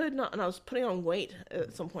 just could not, and I was putting on weight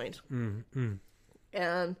at some point.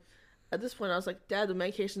 And at this point, I was like, Dad, the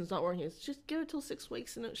medication's not working. It's just give it till 6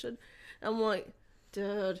 weeks and it should. And I'm like,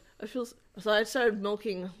 Dad, I feel... So I started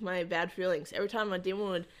milking my bad feelings. Every time my demon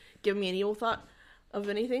would give me an evil thought of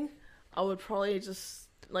anything, I would probably just,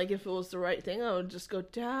 like, if it was the right thing, I would just go,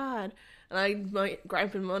 Dad. And I might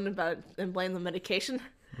gripe and moan about it and blame the medication.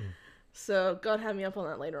 So God had me up on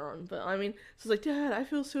that later on. But I mean, so I was like, Dad, I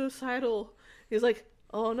feel suicidal. He's like,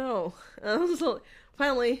 oh no. And I was like,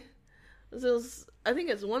 finally... I think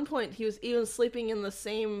at one point he was even sleeping in the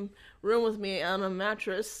same room with me on a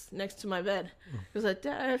mattress next to my bed. He was like,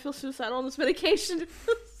 Dad, I feel suicidal on this medication.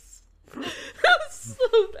 That's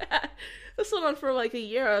so bad. This went on for like a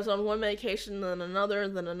year. I was on one medication, then another,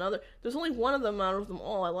 then another. There's only one of them out of them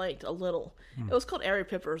all I liked a little. It was called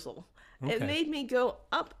aripiprazole. Okay. It made me go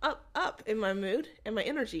up, up, up in my mood and my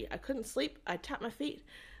energy. I couldn't sleep. I tapped my feet.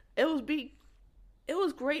 It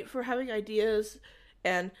was great for having ideas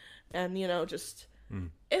and just...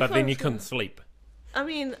 But then you couldn't sleep. I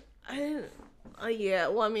mean, I didn't...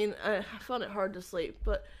 I found it hard to sleep.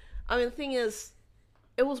 But, I mean, the thing is,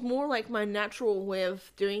 it was more like my natural way of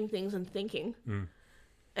doing things and thinking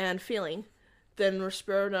and feeling than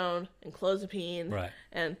risperidone and clozapine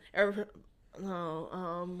and...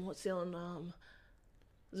 what's the other one?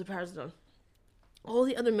 Ziprasidone. All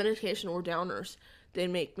the other medication were downers. They'd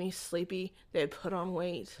make me sleepy. They'd put on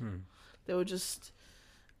weight. They would just...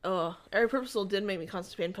 aripiprazole did make me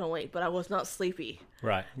constipated and put on weight, but I was not sleepy.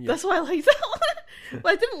 Right. Yeah. That's why I liked that one.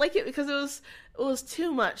 But I didn't like it because it was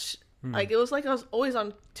too much. Like, it was like I was always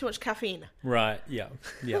on too much caffeine. Right, yeah.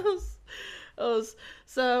 Yeah.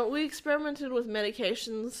 So we experimented with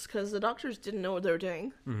medications because the doctors didn't know what they were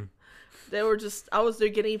doing. They were just, I was their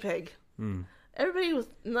guinea pig. Everybody with,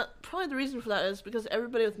 probably the reason for that is because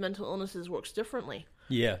everybody with mental illnesses works differently.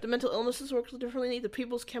 Yeah. The mental illnesses work differently. The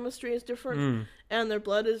people's chemistry is different, and their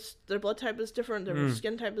blood type is different. Their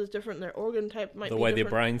skin type is different. Their organ type might be different. The way their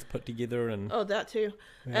brains put together and that too,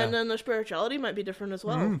 and then their spirituality might be different as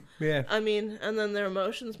well. Yeah. I mean, and then their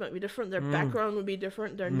emotions might be different. Their background would be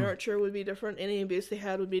different. Their nurture would be different. Any abuse they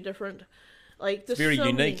had would be different. Like, it's very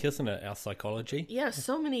unique, isn't it? Our psychology. Yeah,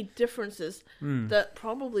 so many differences that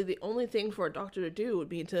probably the only thing for a doctor to do would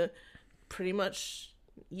be to pretty much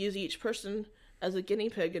use each person as a guinea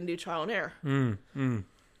pig and do trial and error.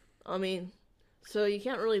 I mean, so you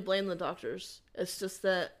can't really blame the doctors. It's just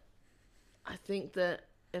that I think that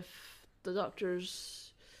if the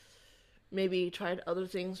doctors maybe tried other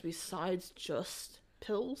things besides just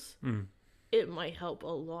pills, it might help a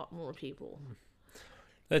lot more people.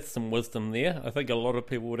 That's some wisdom there. I think a lot of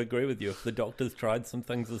people would agree with you. If the doctors tried some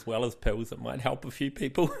things as well as pills, it might help a few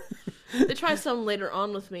people. They tried some later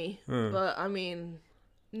on with me, but I mean...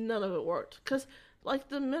 none of it worked. Because, like,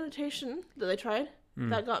 the meditation that they tried,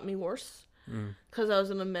 that got me worse. Because I was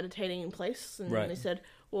in a meditating place, and they said,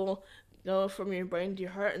 well, go from your brain to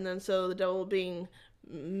your heart, and then so the devil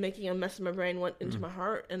making a mess of my brain went into my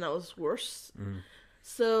heart, and that was worse.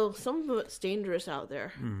 So some of it's dangerous out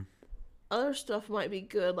there. Other stuff might be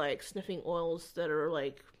good, like sniffing oils that are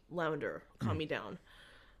like lavender, calm me down.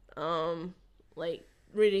 Like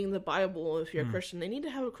reading the Bible if you're a Christian. They need to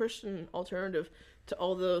have a Christian alternative to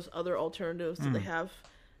all those other alternatives that they have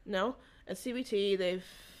now. At CBT,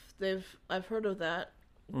 I've heard of that.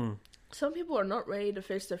 Some people are not ready to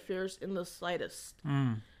face their fears in the slightest.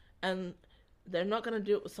 And they're not going to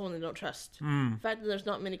do it with someone they don't trust. The fact that there's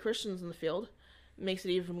not many Christians in the field makes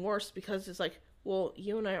it even worse, because it's like, well,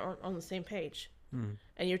 you and I aren't on the same page.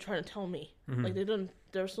 And you're trying to tell me. Like,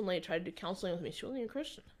 there was some lady tried to do counseling with me. She wasn't even a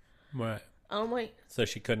Christian. Right. I'm like... So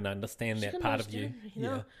she couldn't understand that part of you. You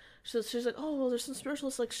know? She's like, oh, well, there's some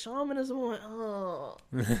spiritualists like shamanism. I'm like, oh,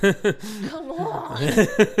 come on.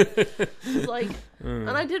 It's like,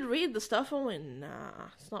 and I did read the stuff. I'm like, nah,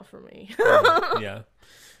 it's not for me. Yeah.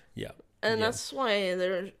 And that's why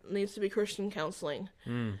there needs to be Christian counseling.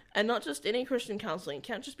 And not just any Christian counseling. It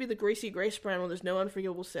can't just be the greasy grace brand where there's no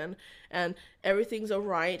unforgivable sin and everything's all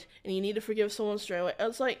right and you need to forgive someone straight away.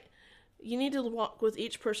 It's like, you need to walk with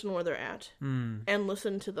each person where they're at and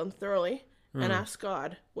listen to them thoroughly and ask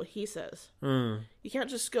God what he says. You can't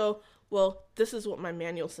just go, well, this is what my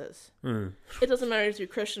manual says. It doesn't matter if you're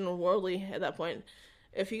Christian or worldly at that point.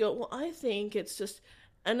 If you go, well, I think it's just...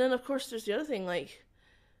 And then, of course, there's the other thing, like...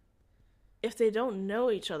 If they don't know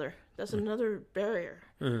each other, that's another barrier.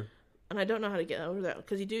 And I don't know how to get over that.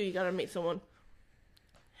 Because you got to meet someone,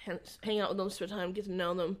 hang out with them, spend time, get to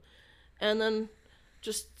know them. And then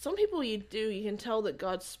just some people you can tell that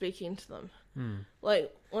God's speaking to them.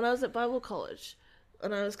 Like, when I was at Bible college,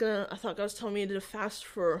 and I thought God was telling me to fast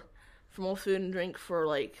from all food and drink for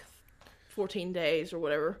like 14 days or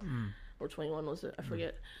whatever. Or 21 was it? I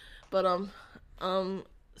forget. But,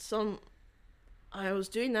 I was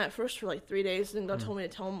doing that first for like 3 days, and God told me to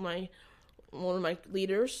tell one of my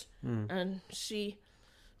leaders, and she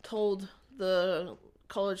told the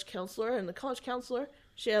college counselor, and the college counselor,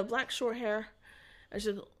 she had black short hair, and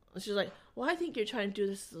she's like, well, I think you're trying to do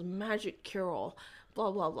this as a magic cure-all,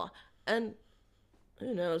 blah, blah, blah. And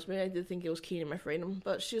who knows, maybe I did think it was key to my freedom,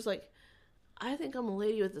 but she was like, I think I'm a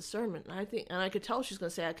lady with discernment, and I could tell she's going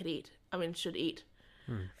to say should eat.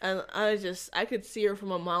 And I could see her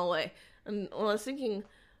from a mile away. And when I was thinking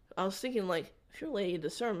like, if you're a lady of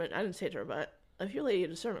discernment, I didn't say it to her, but if you're a lady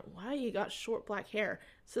of discernment, why you got short black hair?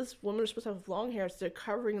 It says women are supposed to have long hair, so they're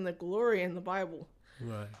covering the glory in the Bible.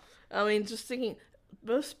 Right. I mean, just thinking,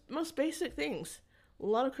 most basic things, a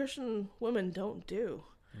lot of Christian women don't do.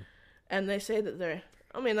 And they say that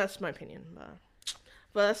that's my opinion, but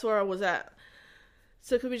that's where I was at.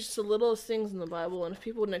 So it could be just the littlest things in the Bible, and if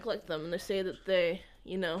people neglect them, and they say that they,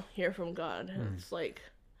 hear from God, and it's like,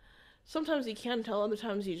 sometimes you can tell, other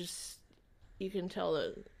times you can tell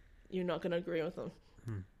that you're not going to agree with them.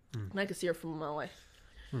 And I could see her from my life.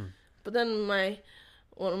 But then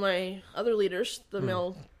one of my other leaders, the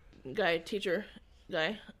male guy, teacher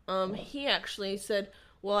guy, he actually said,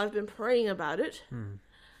 well, I've been praying about it,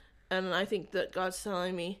 and I think that God's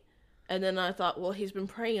telling me, and then I thought, well, he's been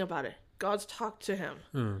praying about it. God's talked to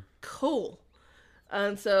him. Cool.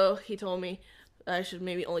 And so he told me I should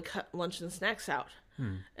maybe only cut lunch and snacks out.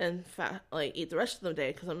 And eat the rest of the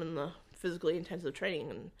day because I'm in the physically intensive training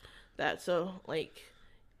and that. So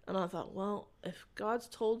and I thought, well, if God's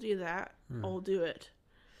told you that, I'll do it.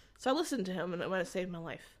 So I listened to him, and it might have saved my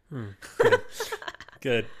life.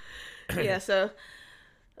 Good. Yeah. So,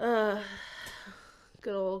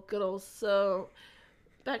 good old. So,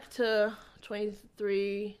 back to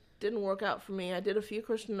 23 didn't work out for me. I did a few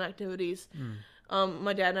Christian activities.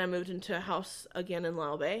 My dad and I moved into a house again in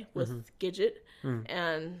Lyle Bay with Gidget.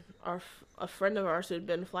 And a friend of ours who had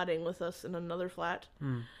been flatting with us in another flat.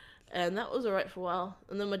 And that was all right for a while.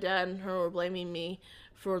 And then my dad and her were blaming me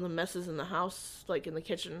for the messes in the house, like in the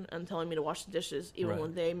kitchen, and telling me to wash the dishes, even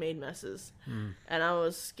when they made messes. And I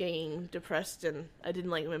was getting depressed, and I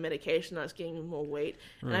didn't like my medication. I was gaining more weight.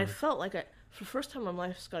 And I felt like for the first time in my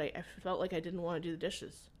life, Scotty, I felt like I didn't want to do the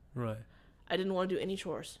dishes. Right. I didn't want to do any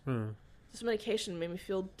chores. This medication made me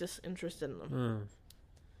feel disinterested in them.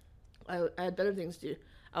 I had better things to do.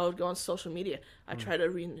 I would go on social media. I try to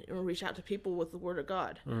reach out to people with the Word of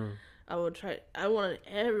God. I wanted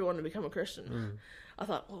everyone to become a Christian. I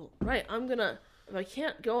thought, well, right, if I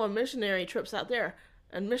can't go on missionary trips out there,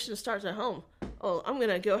 and mission starts at home, I'm going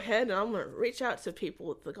to go ahead and I'm going to reach out to people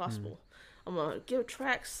with the gospel. I'm going to give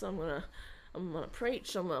tracts. I'm going to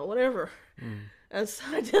preach. I'm going to whatever. And so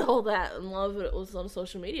I did all that, and a lot of it was on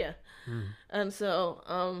social media. And so,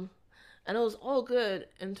 and it was all good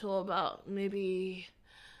until about maybe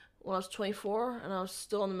when I was 24, and I was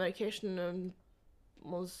still on the medication and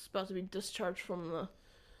was about to be discharged from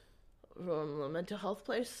the mental health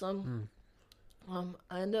place. I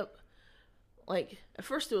ended up, like, at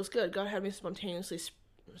first it was good. God had me spontaneously,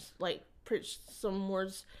 like, preach some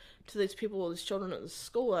words to these people, these children at the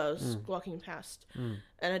school I was walking past.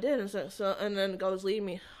 And I did. And so and then God was leading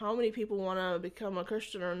me, how many people want to become a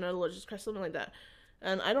Christian or know the Lord Jesus Christ, something like that.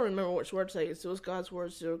 And I don't remember which words I used. It was God's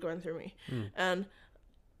words that were going through me. And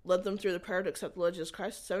led them through the prayer to accept the Lord Jesus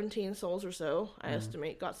Christ. 17 souls or so, I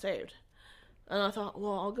estimate, got saved. And I thought,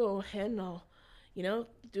 well, I'll go ahead and I'll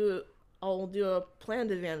do a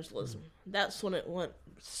planned evangelism. That's when it went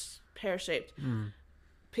pear-shaped.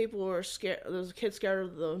 People were scared. There was a kid scared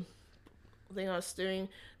of the thing I was doing.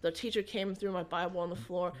 The teacher came through my Bible on the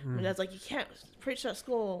floor. My dad's like, you can't preach at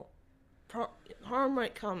school. Harm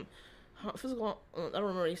might come. Physical, I don't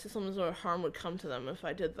remember. He said something sort of harm would come to them if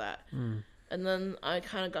I did that. And then I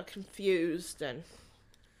kind of got confused, and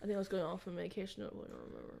I think I was going off on medication. I don't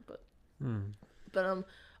remember, but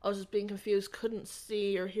I was just being confused, couldn't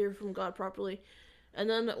see or hear from God properly. And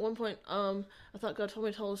then at one point, I thought God told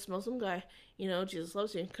me to tell this Muslim guy, Jesus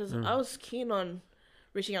loves you, because I was keen on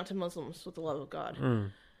reaching out to Muslims with the love of God.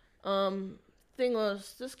 Thing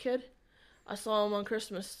was, this kid, I saw him on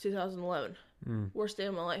Christmas 2011. Worst day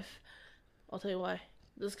of my life. I'll tell you why.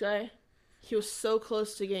 This guy, he was so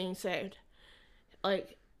close to getting saved.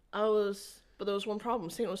 Like, but there was one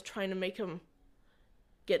problem. Satan was trying to make him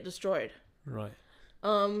get destroyed. Right.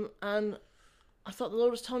 And I thought the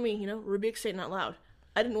Lord was telling me, rebuke Satan out loud.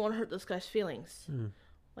 I didn't want to hurt this guy's feelings.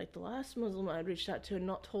 Like the last Muslim I had reached out to and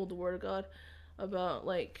not told the word of God about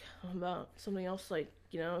something else, like,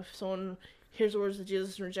 if someone hears the words of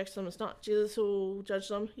Jesus and rejects them, it's not Jesus who will judge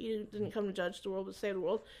them. He didn't come to judge the world, but save the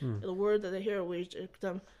world. The word that they hear will reject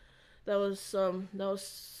them. That was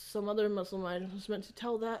some other Muslim I was meant to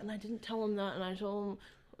tell that, and I didn't tell him that, and I told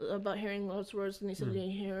him about hearing God's words, and he said, "Did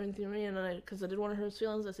you hear anything from me?" And because I didn't want to hurt his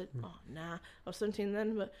feelings, I said, "Oh, nah." I was 17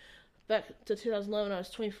 then, but back to 2011, I was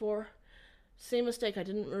 24. Same mistake. I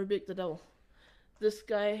didn't rebuke the devil. This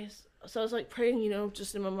guy. So I was like praying,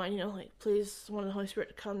 just in my mind, like, please, I want the Holy Spirit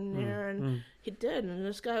to come near, and he did. And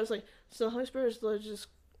this guy was like, so the Holy Spirit the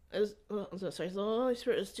Holy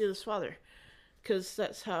Spirit is Jesus' Father, because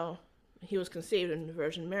that's how he was conceived in the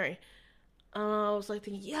Virgin Mary. I was like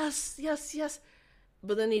thinking, yes, yes, yes.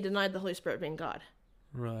 But then he denied the Holy Spirit being God.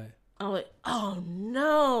 Right. I was like, oh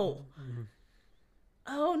no.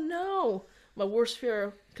 Oh no. My worst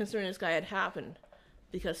fear concerning this guy had happened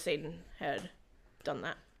because Satan had done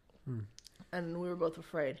that. And we were both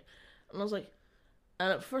afraid. And I was like,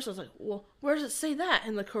 and at first I was like, well, where does it say that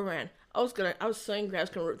in the Quran? I was so angry I was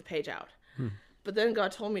going to rip the page out. But then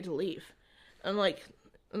God told me to leave. And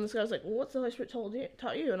this guy was like, well, what's the Holy Spirit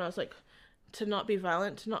taught you? And I was like, to not be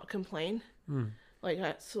violent, to not complain.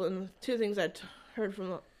 So and two things I'd heard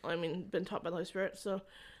been taught by the Holy Spirit. So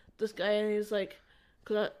this guy, he was like,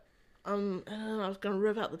 because I was going to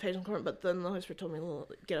rip out the page on Quran, but then the Holy Spirit told me to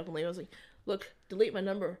get up and leave. I was like, look, delete my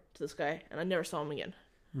number to this guy, and I never saw him again.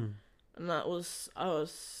 And I was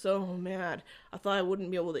so mad. I thought I wouldn't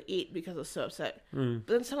be able to eat because I was so upset. But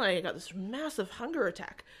then suddenly I got this massive hunger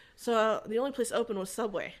attack. So the only place open was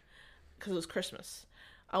Subway, because it was Christmas.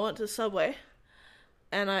 I went to Subway,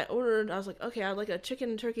 and I was like, okay, I'd like a chicken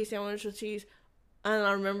and turkey sandwich with cheese. And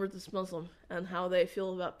I remembered this Muslim and how they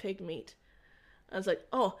feel about pig meat. I was like,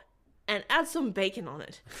 oh, and add some bacon on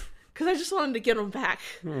it. Because I just wanted to get him back.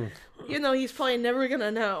 He's probably never going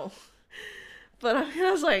to know. But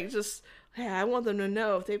I was like, I want them to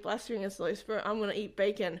know if they blaspheme against the Holy Spirit, I'm going to eat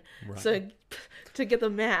bacon. Right. So to get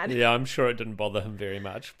them mad. Yeah, I'm sure it didn't bother him very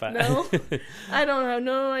much. But no, I don't have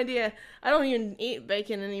no idea. I don't even eat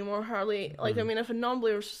bacon anymore, hardly. If a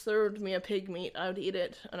non-believer served me a pig meat, I would eat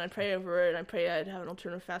it, and I'd pray over it, and I'd pray I'd have an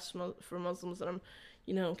alternative fast for Muslims that I'm,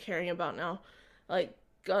 caring about now. Like,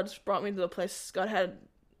 God's brought me to the place, God had,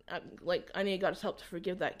 I needed God's help to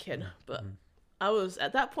forgive that kid, but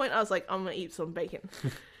at that point, I was like, I'm going to eat some bacon.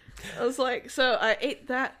 I was like, so I ate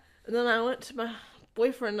that, and then I went to my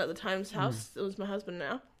boyfriend at the time's house. It was my husband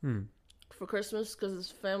now, for Christmas, because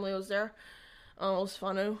his family was there. It was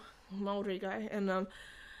Fanu, Maori guy, and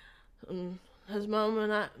his mom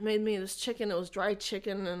and I made me this chicken. It was dry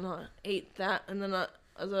chicken, and I ate that, and then as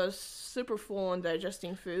I was super full and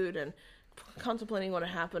digesting food and contemplating what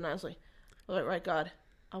had happened, I was like, right, God,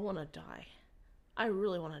 I want to die. I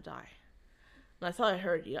really want to die. And I thought I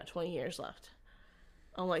heard you got 20 years left.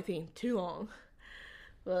 I'm thinking, too long.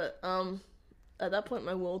 But at that point,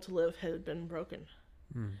 my will to live had been broken.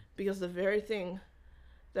 Because the very thing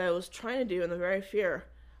that I was trying to do and the very fear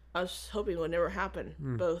I was hoping would never happen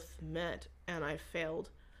both met, and I failed.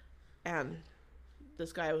 And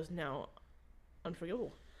this guy was now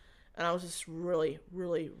unforgivable. And I was just really,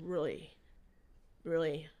 really, really,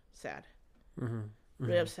 really sad.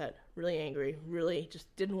 Really upset, really angry, really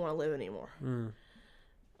just didn't want to live anymore.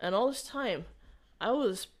 And all this time,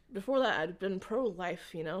 before that, I'd been pro-life,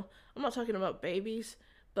 you know? I'm not talking about babies,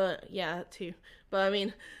 but yeah, that too. But I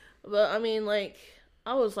mean, like,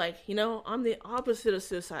 I was like, you know, I'm the opposite of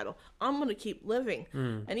suicidal. I'm going to keep living.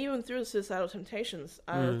 And even through the suicidal temptations,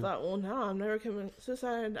 I thought, well, no, I'm never committing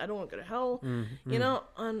suicide. I don't want to go to hell. You know,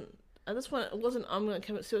 and at this point, it wasn't, I'm going to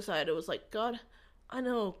commit suicide. It was like, God, I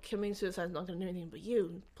know committing suicide is not going to do anything, but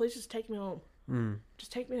you, please just take me home.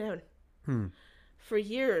 Just take me down. For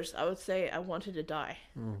years, I would say I wanted to die.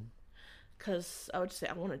 Because I would say,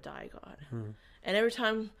 I want to die, God. And every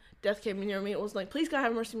time death came near me, it was like, please, God,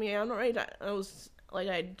 have mercy on me. I'm not ready to die. I was like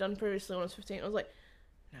I had done previously when I was 15. I was like,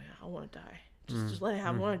 no, I want to die. Just let it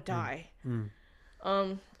happen. I want to die.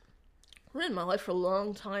 I've been in my life for a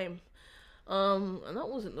long time. And that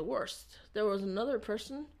wasn't the worst. There was another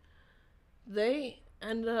person. They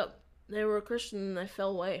were a Christian and they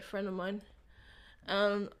fell away, a friend of mine.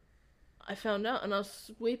 And I found out and I was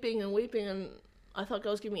weeping and I thought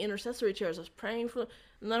God was giving me intercessory chairs. I was praying for them.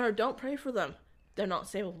 And then I heard, don't pray for them. They're not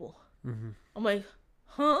savable. I'm like,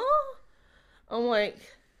 huh? I'm like,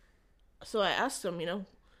 so I asked them, you know,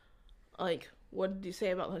 like, what did you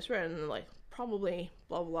say about the Holy Spirit? And they're like, probably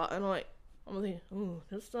blah, blah, blah. And I'm thinking, ooh,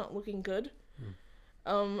 that's not looking good.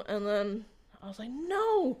 And then I was like,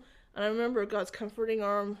 no. And I remember God's comforting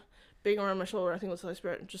arm, big arm on my shoulder, I think it was the Holy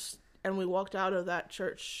Spirit, and we walked out of that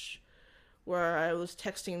church where I was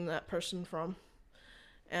texting that person from.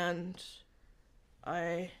 And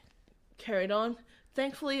I carried on.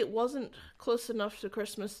 Thankfully, it wasn't close enough to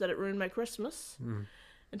Christmas that it ruined my Christmas.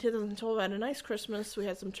 In 2012, I had a nice Christmas. We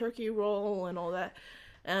had some turkey roll and all that.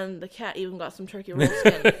 And the cat even got some turkey roll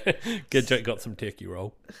skin. Good joke, got some turkey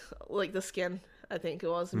roll. Like the skin, I think it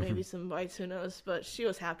was. Maybe some bites, who knows. But she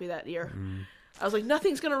was happy that year. I was like,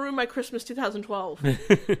 nothing's going to ruin my Christmas 2012.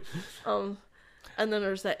 And then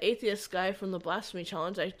there's that atheist guy from the Blasphemy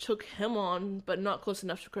Challenge. I took him on, but not close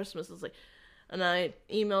enough to Christmas. I was like, and I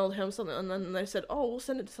emailed him something, and then they said, oh, we'll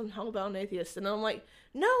send it to some hellbound atheist. And I'm like,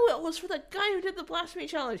 no, it was for the guy who did the Blasphemy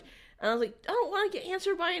Challenge. And I was like, I don't want to get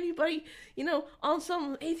answered by anybody, you know, on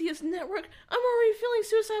some atheist network. I'm already feeling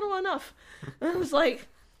suicidal enough. And I was like,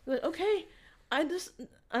 okay, I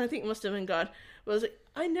think it must have been God. But I was like,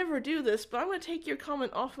 I never do this, but I'm going to take your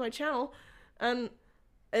comment off my channel. And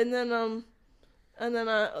then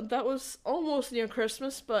that was almost near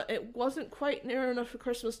Christmas, but it wasn't quite near enough for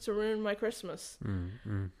Christmas to ruin my Christmas.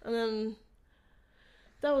 And then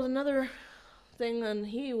that was another thing, and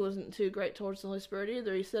he wasn't too great towards the Holy Spirit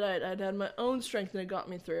either. He said I'd had my own strength and it got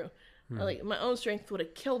me through. Like, my own strength would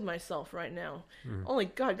have killed myself right now. Only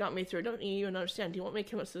God got me through. Don't you even understand? Do you want me to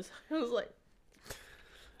commit suicide? I was like,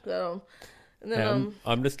 so, and then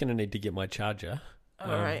I'm just going to need to get my charger. All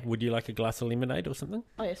right. Would you like a glass of lemonade or something?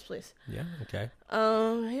 Oh, yes, please. Yeah, okay.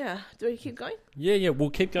 Yeah. Do we keep going? Yeah, we'll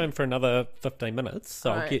keep going for another 15 minutes.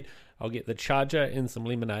 So All I'll get the charger and some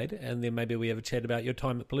lemonade, and then maybe we have a chat about your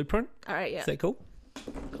time at Blueprint. All right, yeah. Is that cool?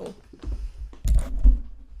 Cool.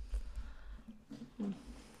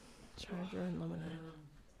 Charger and lemonade.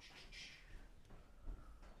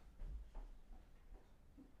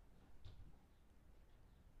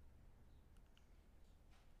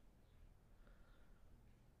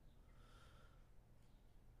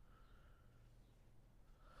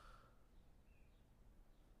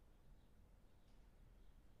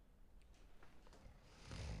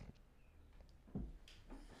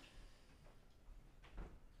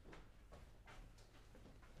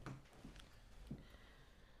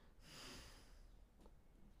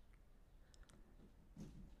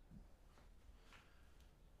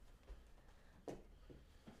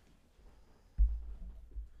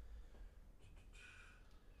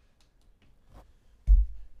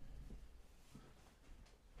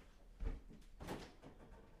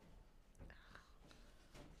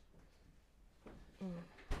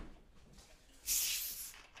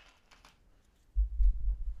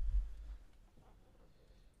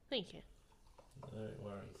 Thank you. No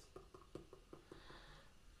worries.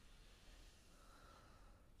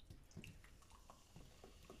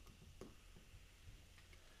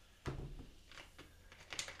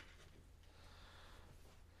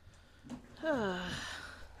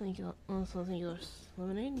 Thank you. Also, thank you,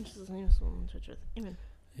 lemonade. In Jesus' name, so on church with. Amen.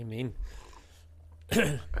 Amen.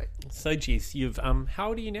 Right. So, Jess, you've how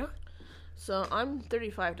old are you now? So I'm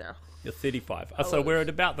 35 now. You're 35. So we're at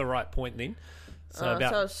about the right point then. So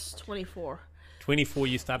I was 24. 24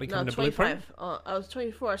 you started coming to 25. Blueprint? I was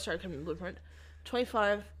 24, I started coming to Blueprint.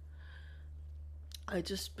 25, I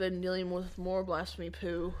just been dealing with more blasphemy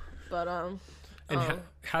poo. But, And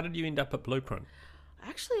how did you end up at Blueprint?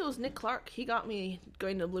 Actually, it was Nick Clark. He got me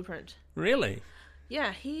going to Blueprint. Really?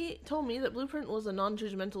 Yeah, he told me that Blueprint was a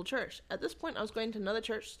non-judgmental church. At this point, I was going to another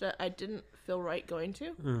church that I didn't feel right going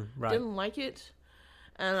to. Right. Didn't like it,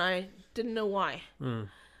 and I didn't know why.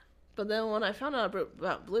 But then when I found out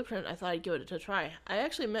about Blueprint, I thought I'd give it a try. I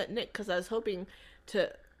actually met Nick because I was hoping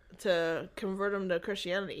to convert him to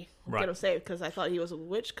Christianity, get him saved, because I thought he was a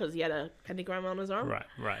witch because he had a pentagram on his arm.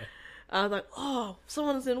 Right. I was like, oh,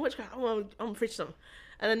 someone's in witchcraft. I'm gonna preach them.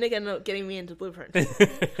 And then Nick ended up getting me into Blueprint.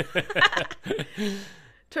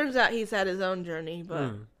 Turns out he's had his own journey,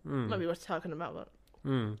 but might be worth talking about. But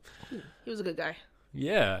he was a good guy.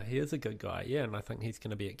 Yeah, he is a good guy. Yeah, and I think he's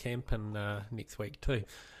going to be at camp next week too.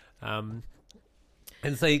 And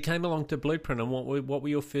so you came along to Blueprint, and what were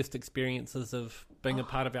your first experiences of being a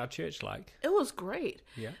part of our church like? It was great.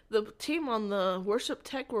 Yeah. The team on the worship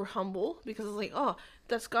tech were humble because it's like, oh,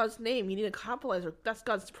 that's God's name. You need to capitalize, or that's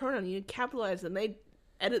God's pronoun. You need to capitalize, and they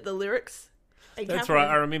edit the lyrics. That's right.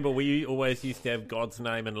 I remember we always used to have God's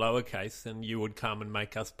name in lowercase, and you would come and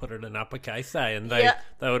make us put it in uppercase, and they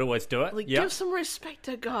would always do it. Like, give some respect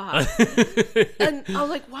to God. And I was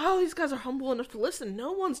like, wow, these guys are humble enough to listen.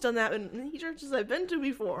 No one's done that in any churches I've been to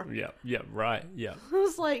before. Right. I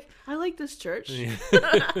was like, I like this church.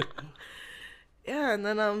 Yeah, and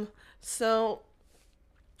then so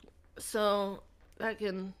I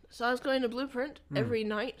was going to Blueprint every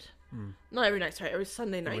night. Not every night, sorry, every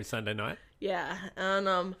Sunday night. Every Sunday night? Yeah, and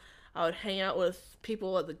I would hang out with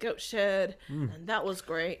people at the goat shed, and that was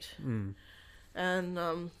great.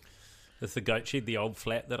 And it's the goat shed, the old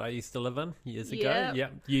flat that I used to live in years ago. Yeah,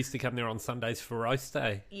 you used to come there on Sundays for roast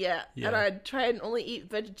day. Yeah, and I'd try and only eat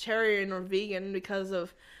vegetarian or vegan because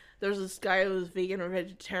there was this guy who was vegan or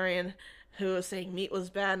vegetarian who was saying meat was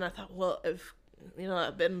bad, and I thought, well, if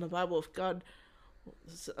I've been in the Bible, if God.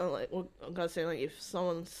 God's saying, like, if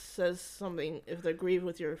someone says something, if they're grieved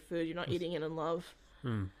with your food, you're not eating it in love.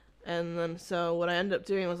 And then so what I ended up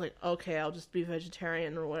doing was like, okay, I'll just be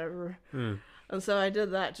vegetarian or whatever. And so I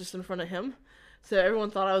did that just in front of him, so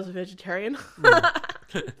everyone thought I was a vegetarian.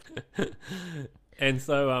 And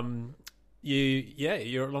so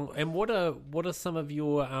you're along. And what are some of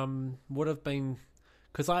your what have been?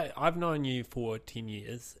 Because I've known you for 10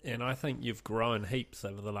 years, and I think you've grown heaps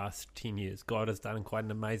over the last 10 years. God has done quite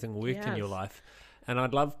an amazing work in your life. And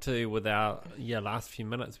I'd love to, with our last few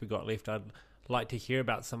minutes we got left, I'd like to hear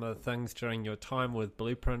about some of the things during your time with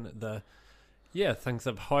Blueprint, the things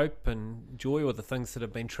of hope and joy, or the things that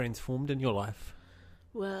have been transformed in your life.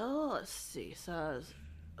 Well, let's see. So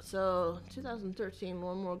 2013,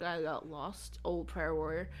 one more guy got lost, old prayer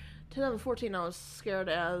warrior. 2014, I was scared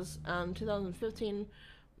as. 2015,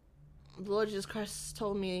 the Lord Jesus Christ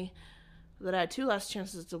told me that I had 2 last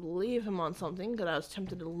chances to believe him on something that I was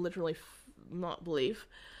tempted to literally not believe,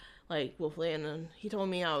 like willfully, and then he told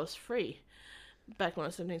me I was free back when I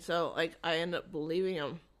was 17. So, like, I ended up believing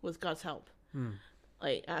him with God's help.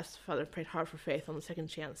 Like, asked the Father, prayed hard for faith on the second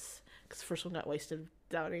chance, because the first one got wasted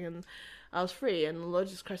doubting, and I was free. And the Lord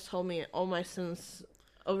Jesus Christ told me all my sins,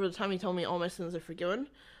 over the time he told me all my sins are forgiven.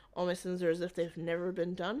 All my sins are as if they've never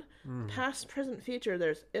been done. Past, present, future,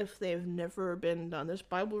 there's if they've never been done. There's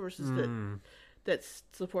Bible verses that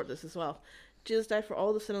support this as well. Jesus died for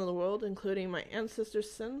all the sin of the world, including my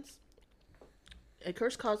ancestors' sins. A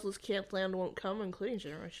curse causeless camp land won't come, including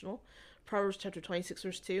generational. Proverbs chapter 26,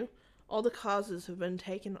 verse 2. All the causes have been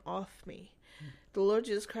taken off me. The Lord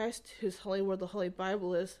Jesus Christ, whose holy word the Holy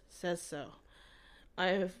Bible is, says so. I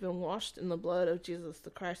have been washed in the blood of Jesus the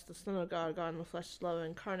Christ, the Son of God, God in the flesh, love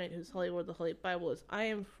incarnate, whose holy word the Holy Bible is. I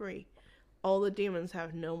am free. All the demons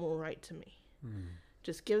have no more right to me.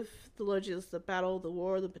 Just give the Lord Jesus the battle, the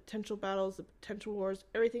war, the potential battles, the potential wars,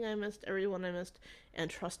 everything I missed, everyone I missed, and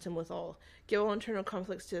trust him with all. Give all internal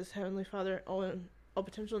conflicts to his Heavenly Father, all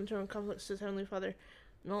potential internal conflicts to his Heavenly Father,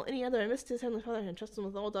 and all any other I missed to his Heavenly Father, and trust him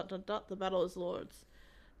with all, ... The battle is the Lord's.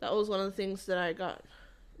 That was one of the things that I got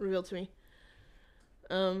revealed to me.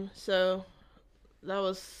 So that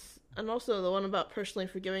was, and also the one about personally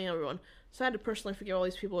forgiving everyone. So I had to personally forgive all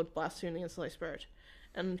these people with blaspheming against the Holy Spirit.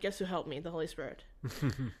 And guess who helped me? The Holy Spirit.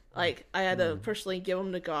 Like, I had to personally give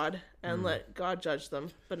them to God and let God judge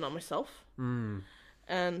them, but not myself.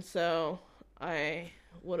 And so I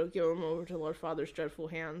would have given them over to Lord Father's dreadful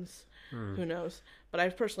hands. Who knows? But I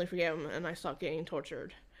personally forgave him, and I stopped getting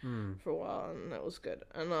tortured for a while, and that was good.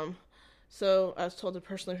 And So I was told to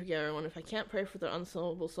personally forgive everyone. If I can't pray for their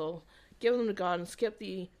unsavable soul, give them to God and skip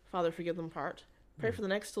the Father forgive them part. Pray for the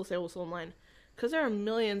next still savable soul in line. Because there are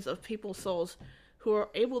millions of people's souls who are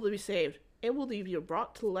able to be saved, able to be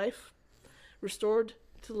brought to life, restored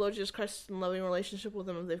to the Lord Jesus Christ in loving relationship with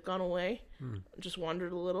Him if they've gone away, just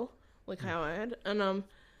wandered a little, like how I had. And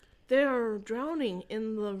they are drowning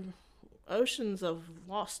in the oceans of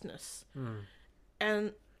lostness.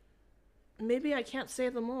 And maybe I can't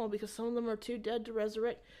save them all because some of them are too dead to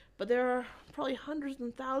resurrect, but there are probably hundreds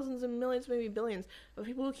and thousands and millions, maybe billions of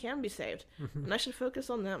people who can be saved. And I should focus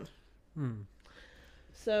on them.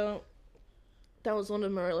 So that was one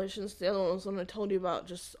of my relations. The other one was when I told you about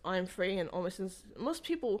just I'm free and all my sins. Most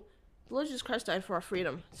people, the Lord Jesus Christ died for our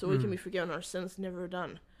freedom, so we can be forgiven our sins never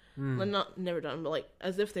done. Well, not never done, but like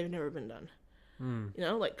as if they've never been done. You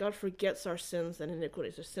know, like God forgets our sins and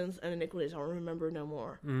iniquities. Our sins and iniquities I'll remember no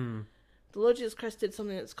more. The Lord Jesus Christ did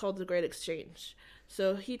something that's called the Great Exchange.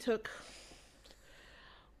 So He took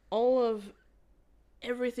all of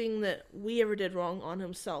everything that we ever did wrong on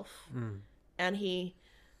Himself, and He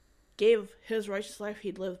gave His righteous life.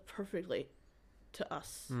 He'd lived perfectly to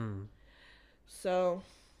us. So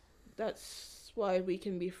that's why we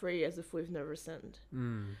can be free as if we've never sinned.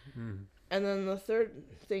 And then the third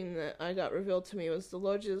thing that I got revealed to me was the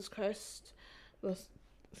Lord Jesus Christ, the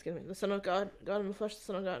Son of God, God in the flesh, the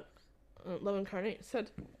Son of God, love incarnate, said,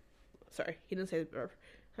 sorry, He didn't say the verb.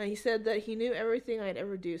 He said that He knew everything I'd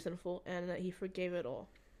ever do sinful and that He forgave it all.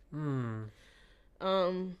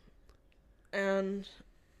 And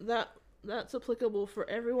that's applicable for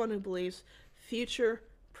everyone who believes, future,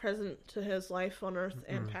 present to His life on earth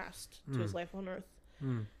and past to His life on earth.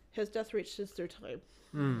 His death reaches through time.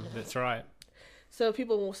 That's right. So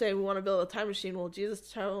people will say we want to build a time machine. Well,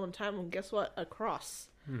 Jesus traveled in time, and guess what? A cross.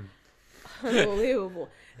 Unbelievable.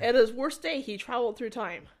 At His worst day, He traveled through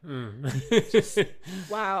time. Just,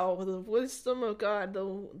 wow, the wisdom of God,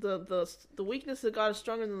 the weakness of God is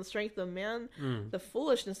stronger than the strength of man. The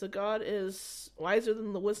foolishness of God is wiser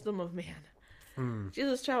than the wisdom of man.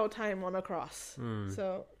 Jesus traveled time on a cross.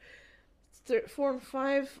 So 4 and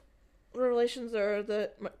 5 revelations are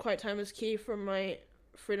that quiet time is key for my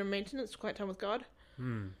freedom maintenance, quiet time with God.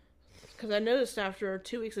 Because I noticed after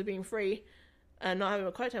 2 weeks of being free and not having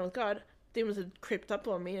a quiet time with God, demons had crept up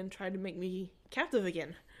on me and tried to make me captive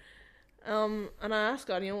again. And I asked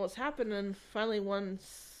God, what's happened? And finally one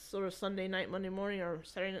sort of Sunday night, Monday morning, or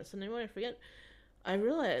Saturday night, Sunday morning, I forget, I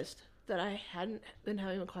realized that I hadn't been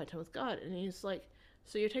having a quiet time with God. And He's like,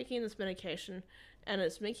 so you're taking this medication and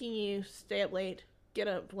it's making you stay up late, get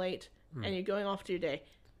up late, and you're going off to your day.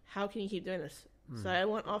 How can you keep doing this? So I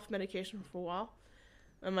went off medication for a while,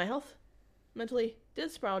 and my health mentally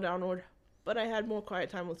did spiral downward, but I had more quiet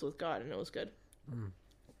time with God, and it was good.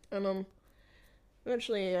 And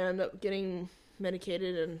eventually I ended up getting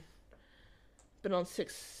medicated and been on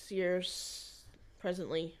 6 years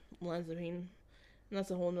presently, olanzapine, and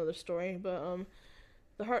that's a whole nother story. But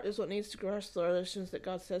the heart is what needs to grasp the relations that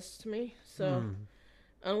God says to me. So,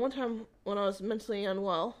 and one time when I was mentally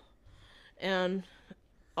unwell and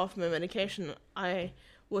off my medication, I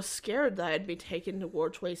was scared that I'd be taken to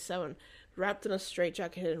Ward 27, wrapped in a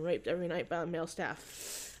straitjacket and raped every night by a male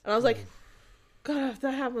staff. And I was like, God, if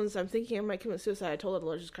that happens, I'm thinking I might commit suicide. I told the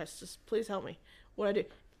Lord Jesus Christ, just please help me. What do I do?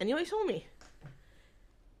 And you know what He told me?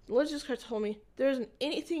 The Lord Jesus Christ told me, there isn't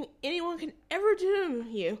anything anyone can ever do to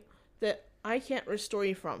you that I can't restore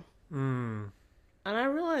you from. And I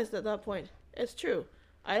realized at that point, it's true.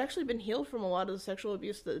 I'd actually been healed from a lot of the sexual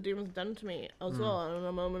abuse that the demons done to me as well. In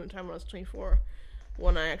a moment in time when I was 24,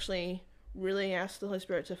 when I actually really asked the Holy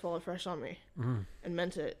Spirit to fall afresh on me and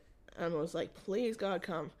meant it, and was like, please God,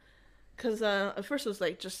 come. Because at first it was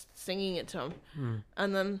like just singing it to Him,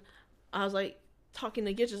 and then I was like talking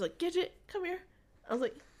to Gidget, like, Gidget, come here. I was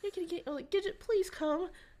like, yeah, I was like, Gidget, please come.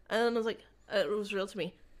 And then I was like, it was real to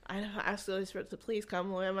me. I asked the Holy Spirit to please come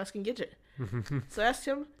the way I'm asking Gidget. So I asked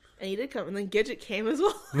Him, and He did come, and then Gidget came as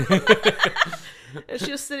well. And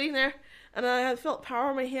she was sitting there, and I had felt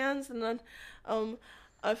power in my hands, and then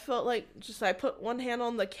I felt like I put one hand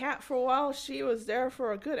on the cat for a while. She was there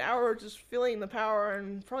for a good hour just feeling the power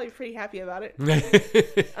and probably pretty happy about it.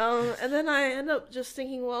 And then I ended up just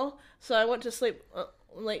thinking, so I went to sleep.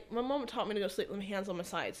 Like, my mom taught me to go to sleep with my hands on my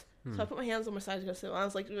sides. So I put my hands on my sides to go to sleep. And I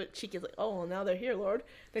was like, cheeky, like, oh, well, now they're here, Lord,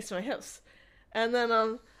 next to my hips. And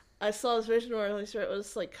then I saw this vision where the Holy Spirit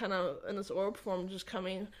was like kind of in this orb form just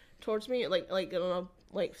coming towards me, like in a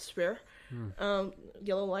spear,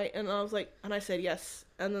 yellow light. And I was like, and I said yes.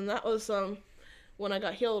 And then that was when I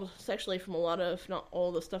got healed sexually from a lot of, if not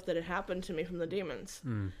all, the stuff that had happened to me from the demons.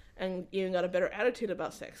 and even got a better attitude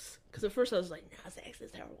about sex. Because at first I was like, "No, sex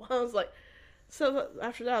is terrible." I was like, so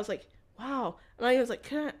after that I was like, "Wow," and I was like,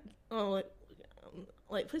 "Can I,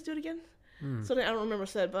 please do it again?" So then I don't remember what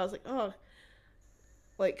I said, but I was like, "Oh,"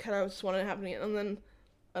 like kind of just wanted it to happen again,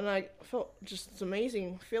 and I felt just this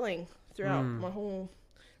amazing feeling throughout my whole,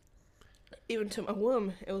 even to my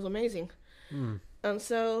womb. It was amazing. And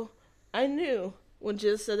so I knew when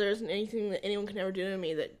Jesus said there isn't anything that anyone can ever do to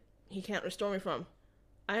me that he can't restore me from,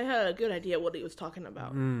 I had a good idea what he was talking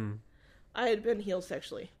about. I had been healed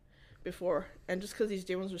sexually before, and just because these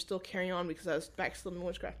demons were still carrying on because I was backslidden in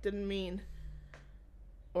witchcraft didn't mean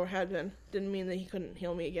that he couldn't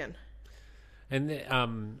heal me again.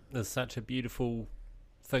 And there's such a beautiful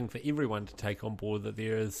thing for everyone to take on board, that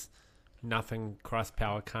there is nothing Christ's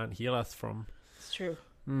power can't heal us from. It's true.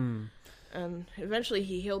 And eventually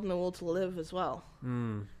he healed my will to live as well.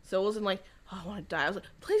 So it wasn't like, "Oh, I want to die." I was like,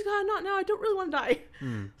 "Please God, not now. I don't really want to die."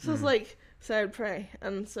 So it's like, so I would pray.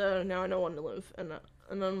 And so now I know when to live.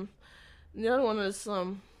 And the other one is,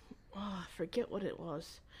 I forget what it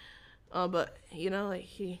was. But, like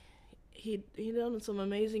he done some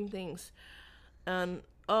amazing things. And,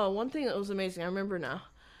 one thing that was amazing, I remember now.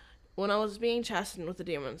 When I was being chastened with the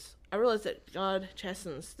demons, I realized that God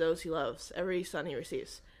chastens those he loves, every son he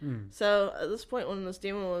receives. So at this point, when this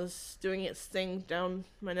demon was doing its thing down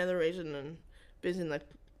my nether region and busy the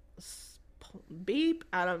beep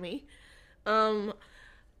out of me,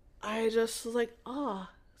 I just was like,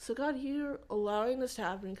 so God, you're allowing this to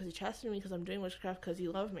happen because you chastened me because I'm doing witchcraft because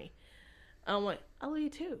you love me. And I'm like, I love you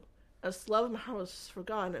too. This love in my heart was for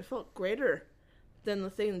God, and it felt greater than the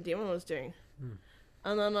thing the demon was doing.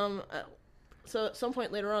 And then, so at some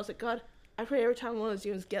point later on, I was like, God, I pray every time one of those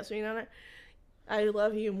demons gets me down there, I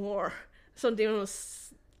love you more. Some demon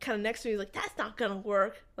was kind of next to me. He's like, "That's not going to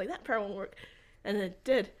work. Like, that prayer won't work." And it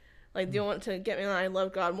did. Like, the one to get me down, I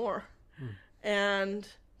love God more. And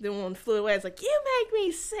the one flew away. I was like, "You make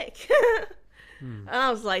me sick." And I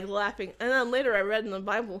was like laughing. And then later I read in the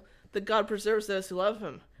Bible that God preserves those who love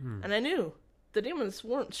him. And I knew the demons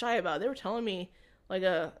weren't shy about it. They were telling me like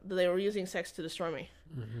that they were using sex to destroy me.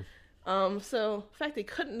 So the fact they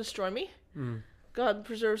couldn't destroy me, God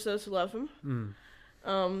preserves those who love him.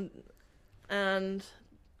 And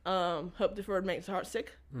hope deferred makes the heart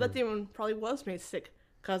sick. That demon probably was made sick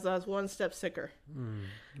because I was one step sicker.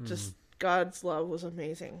 Just God's love was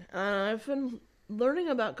amazing. And I've been learning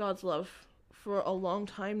about God's love for a long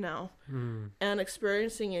time now, and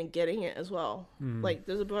experiencing and getting it as well. Like,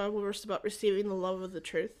 there's a Bible verse about receiving the love of the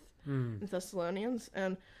truth in Thessalonians,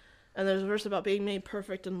 and there's a verse about being made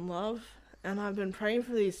perfect in love. And I've been praying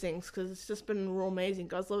for these things because it's just been real amazing.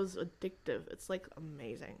 God's love is addictive. It's like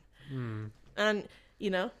amazing. And you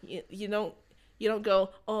don't go,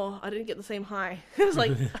 "Oh, I didn't get the same high." It's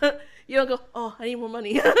like you don't go, "Oh, I need more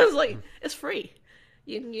money." It's like, it's free.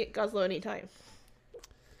 You can get God's love anytime.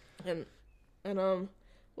 And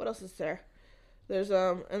what else is there? There's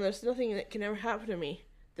nothing that can ever happen to me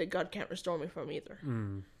that God can't restore me from either.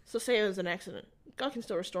 So say it was an accident, God can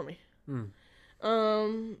still restore me.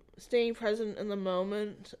 Staying present in the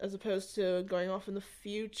moment as opposed to going off in the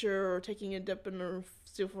future or taking a dip in a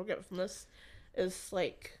sea of forgetfulness is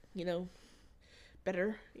like,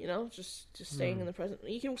 better, just staying in the present.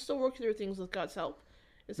 You can still work through things with God's help.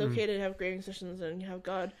 It's okay to have grading sessions and have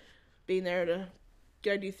God being there to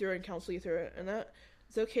guide you through it and counsel you through it, and that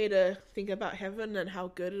it's okay to think about heaven and how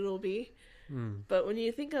good it'll be. But when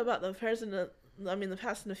you think about the past and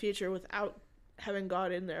the future without having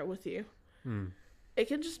God in there with you, it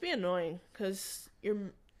can just be annoying because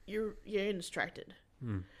you're distracted.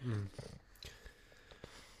 And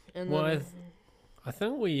well, I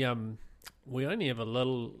think we only have a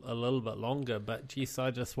little bit longer, but geez, I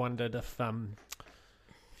just wondered if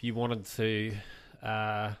you wanted to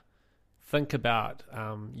think about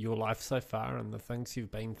your life so far and the things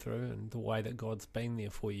you've been through and the way that God's been there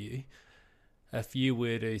for you. If you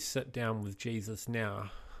were to sit down with Jesus now,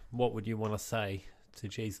 what would you want to say to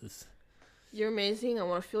Jesus? You're amazing. I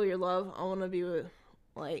want to feel your love. I want to be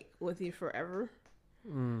with you forever.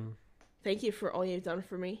 Thank you for all you've done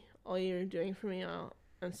for me, all you're doing for me,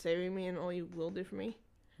 and saving me, and all you will do for me.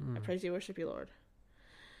 I praise you, worship you, Lord.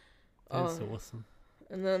 That's awesome.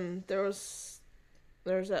 And then there's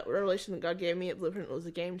that revelation that God gave me at Blueprint. It was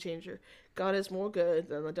a game changer. God is more good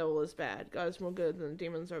than the devil is bad. God is more good than the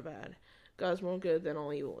demons are bad. God is more good than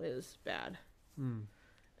all evil is bad. And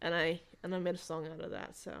I made a song out of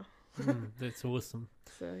that. So that's awesome.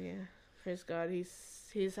 So yeah, praise God.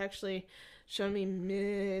 He's actually shown me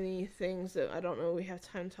many things that I don't know we have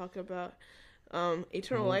time to talk about.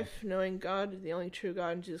 Eternal life, knowing God, the only true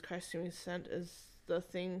God, and Jesus Christ whom he sent, is the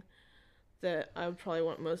thing that I would probably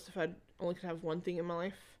want most if I only could have one thing in my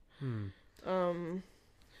life. And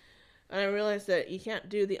I realized that you can't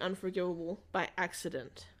do the unforgivable by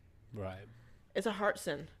accident. Right. It's a heart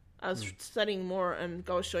sin. I was studying more, and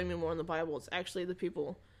God was showing me more in the Bible. It's actually the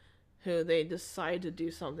people who they decide to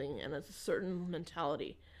do something, and it's a certain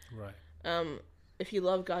mentality. Right. If you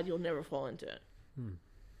love God, you'll never fall into it.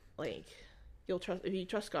 Like, you'll trust. If you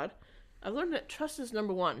trust God, I've learned that trust is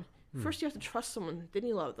number one. First, you have to trust someone, then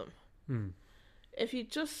you love them. If you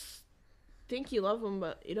just think you love them,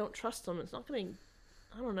 but you don't trust them, it's not going to.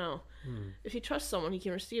 I don't know. If you trust someone, you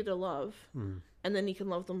can receive their love, and then you can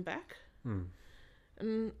love them back.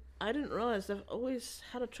 And I didn't realize I've always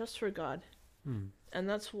had a trust for God. And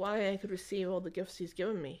that's why I could receive all the gifts He's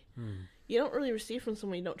given me. You don't really receive from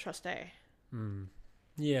someone you don't trust,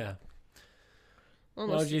 Yeah.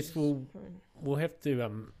 Well, Jess, we'll have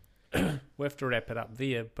to we'll have to wrap it up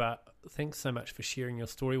there. But thanks so much for sharing your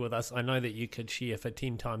story with us. I know that you could share for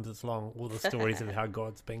 10 times as long all the stories of how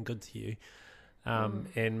God's been good to you.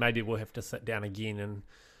 And maybe we'll have to sit down again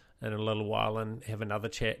in a little while and have another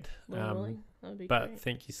chat. Really? That'd be but great.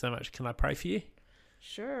 Thank you so much. Can I pray for you?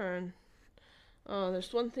 Sure. And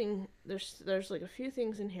there's one thing. There's like a few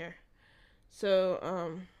things in here.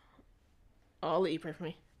 So I'll let you pray for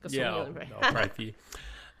me. Yeah, I'll pray for you.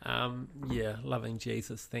 Loving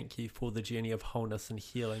Jesus, thank you for the journey of wholeness and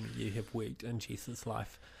healing you have worked in Jesus'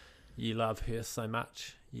 life. You love her so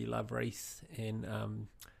much. You love Reese, and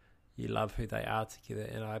you love who they are together.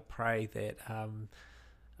 And I pray that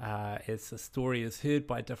as the story is heard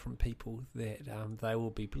by different people, that they will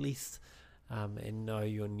be blessed and know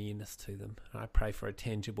your nearness to them. And I pray for a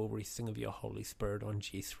tangible resting of your Holy Spirit on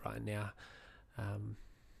Jess right now.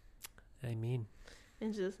 Amen.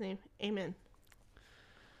 In Jesus' name, amen.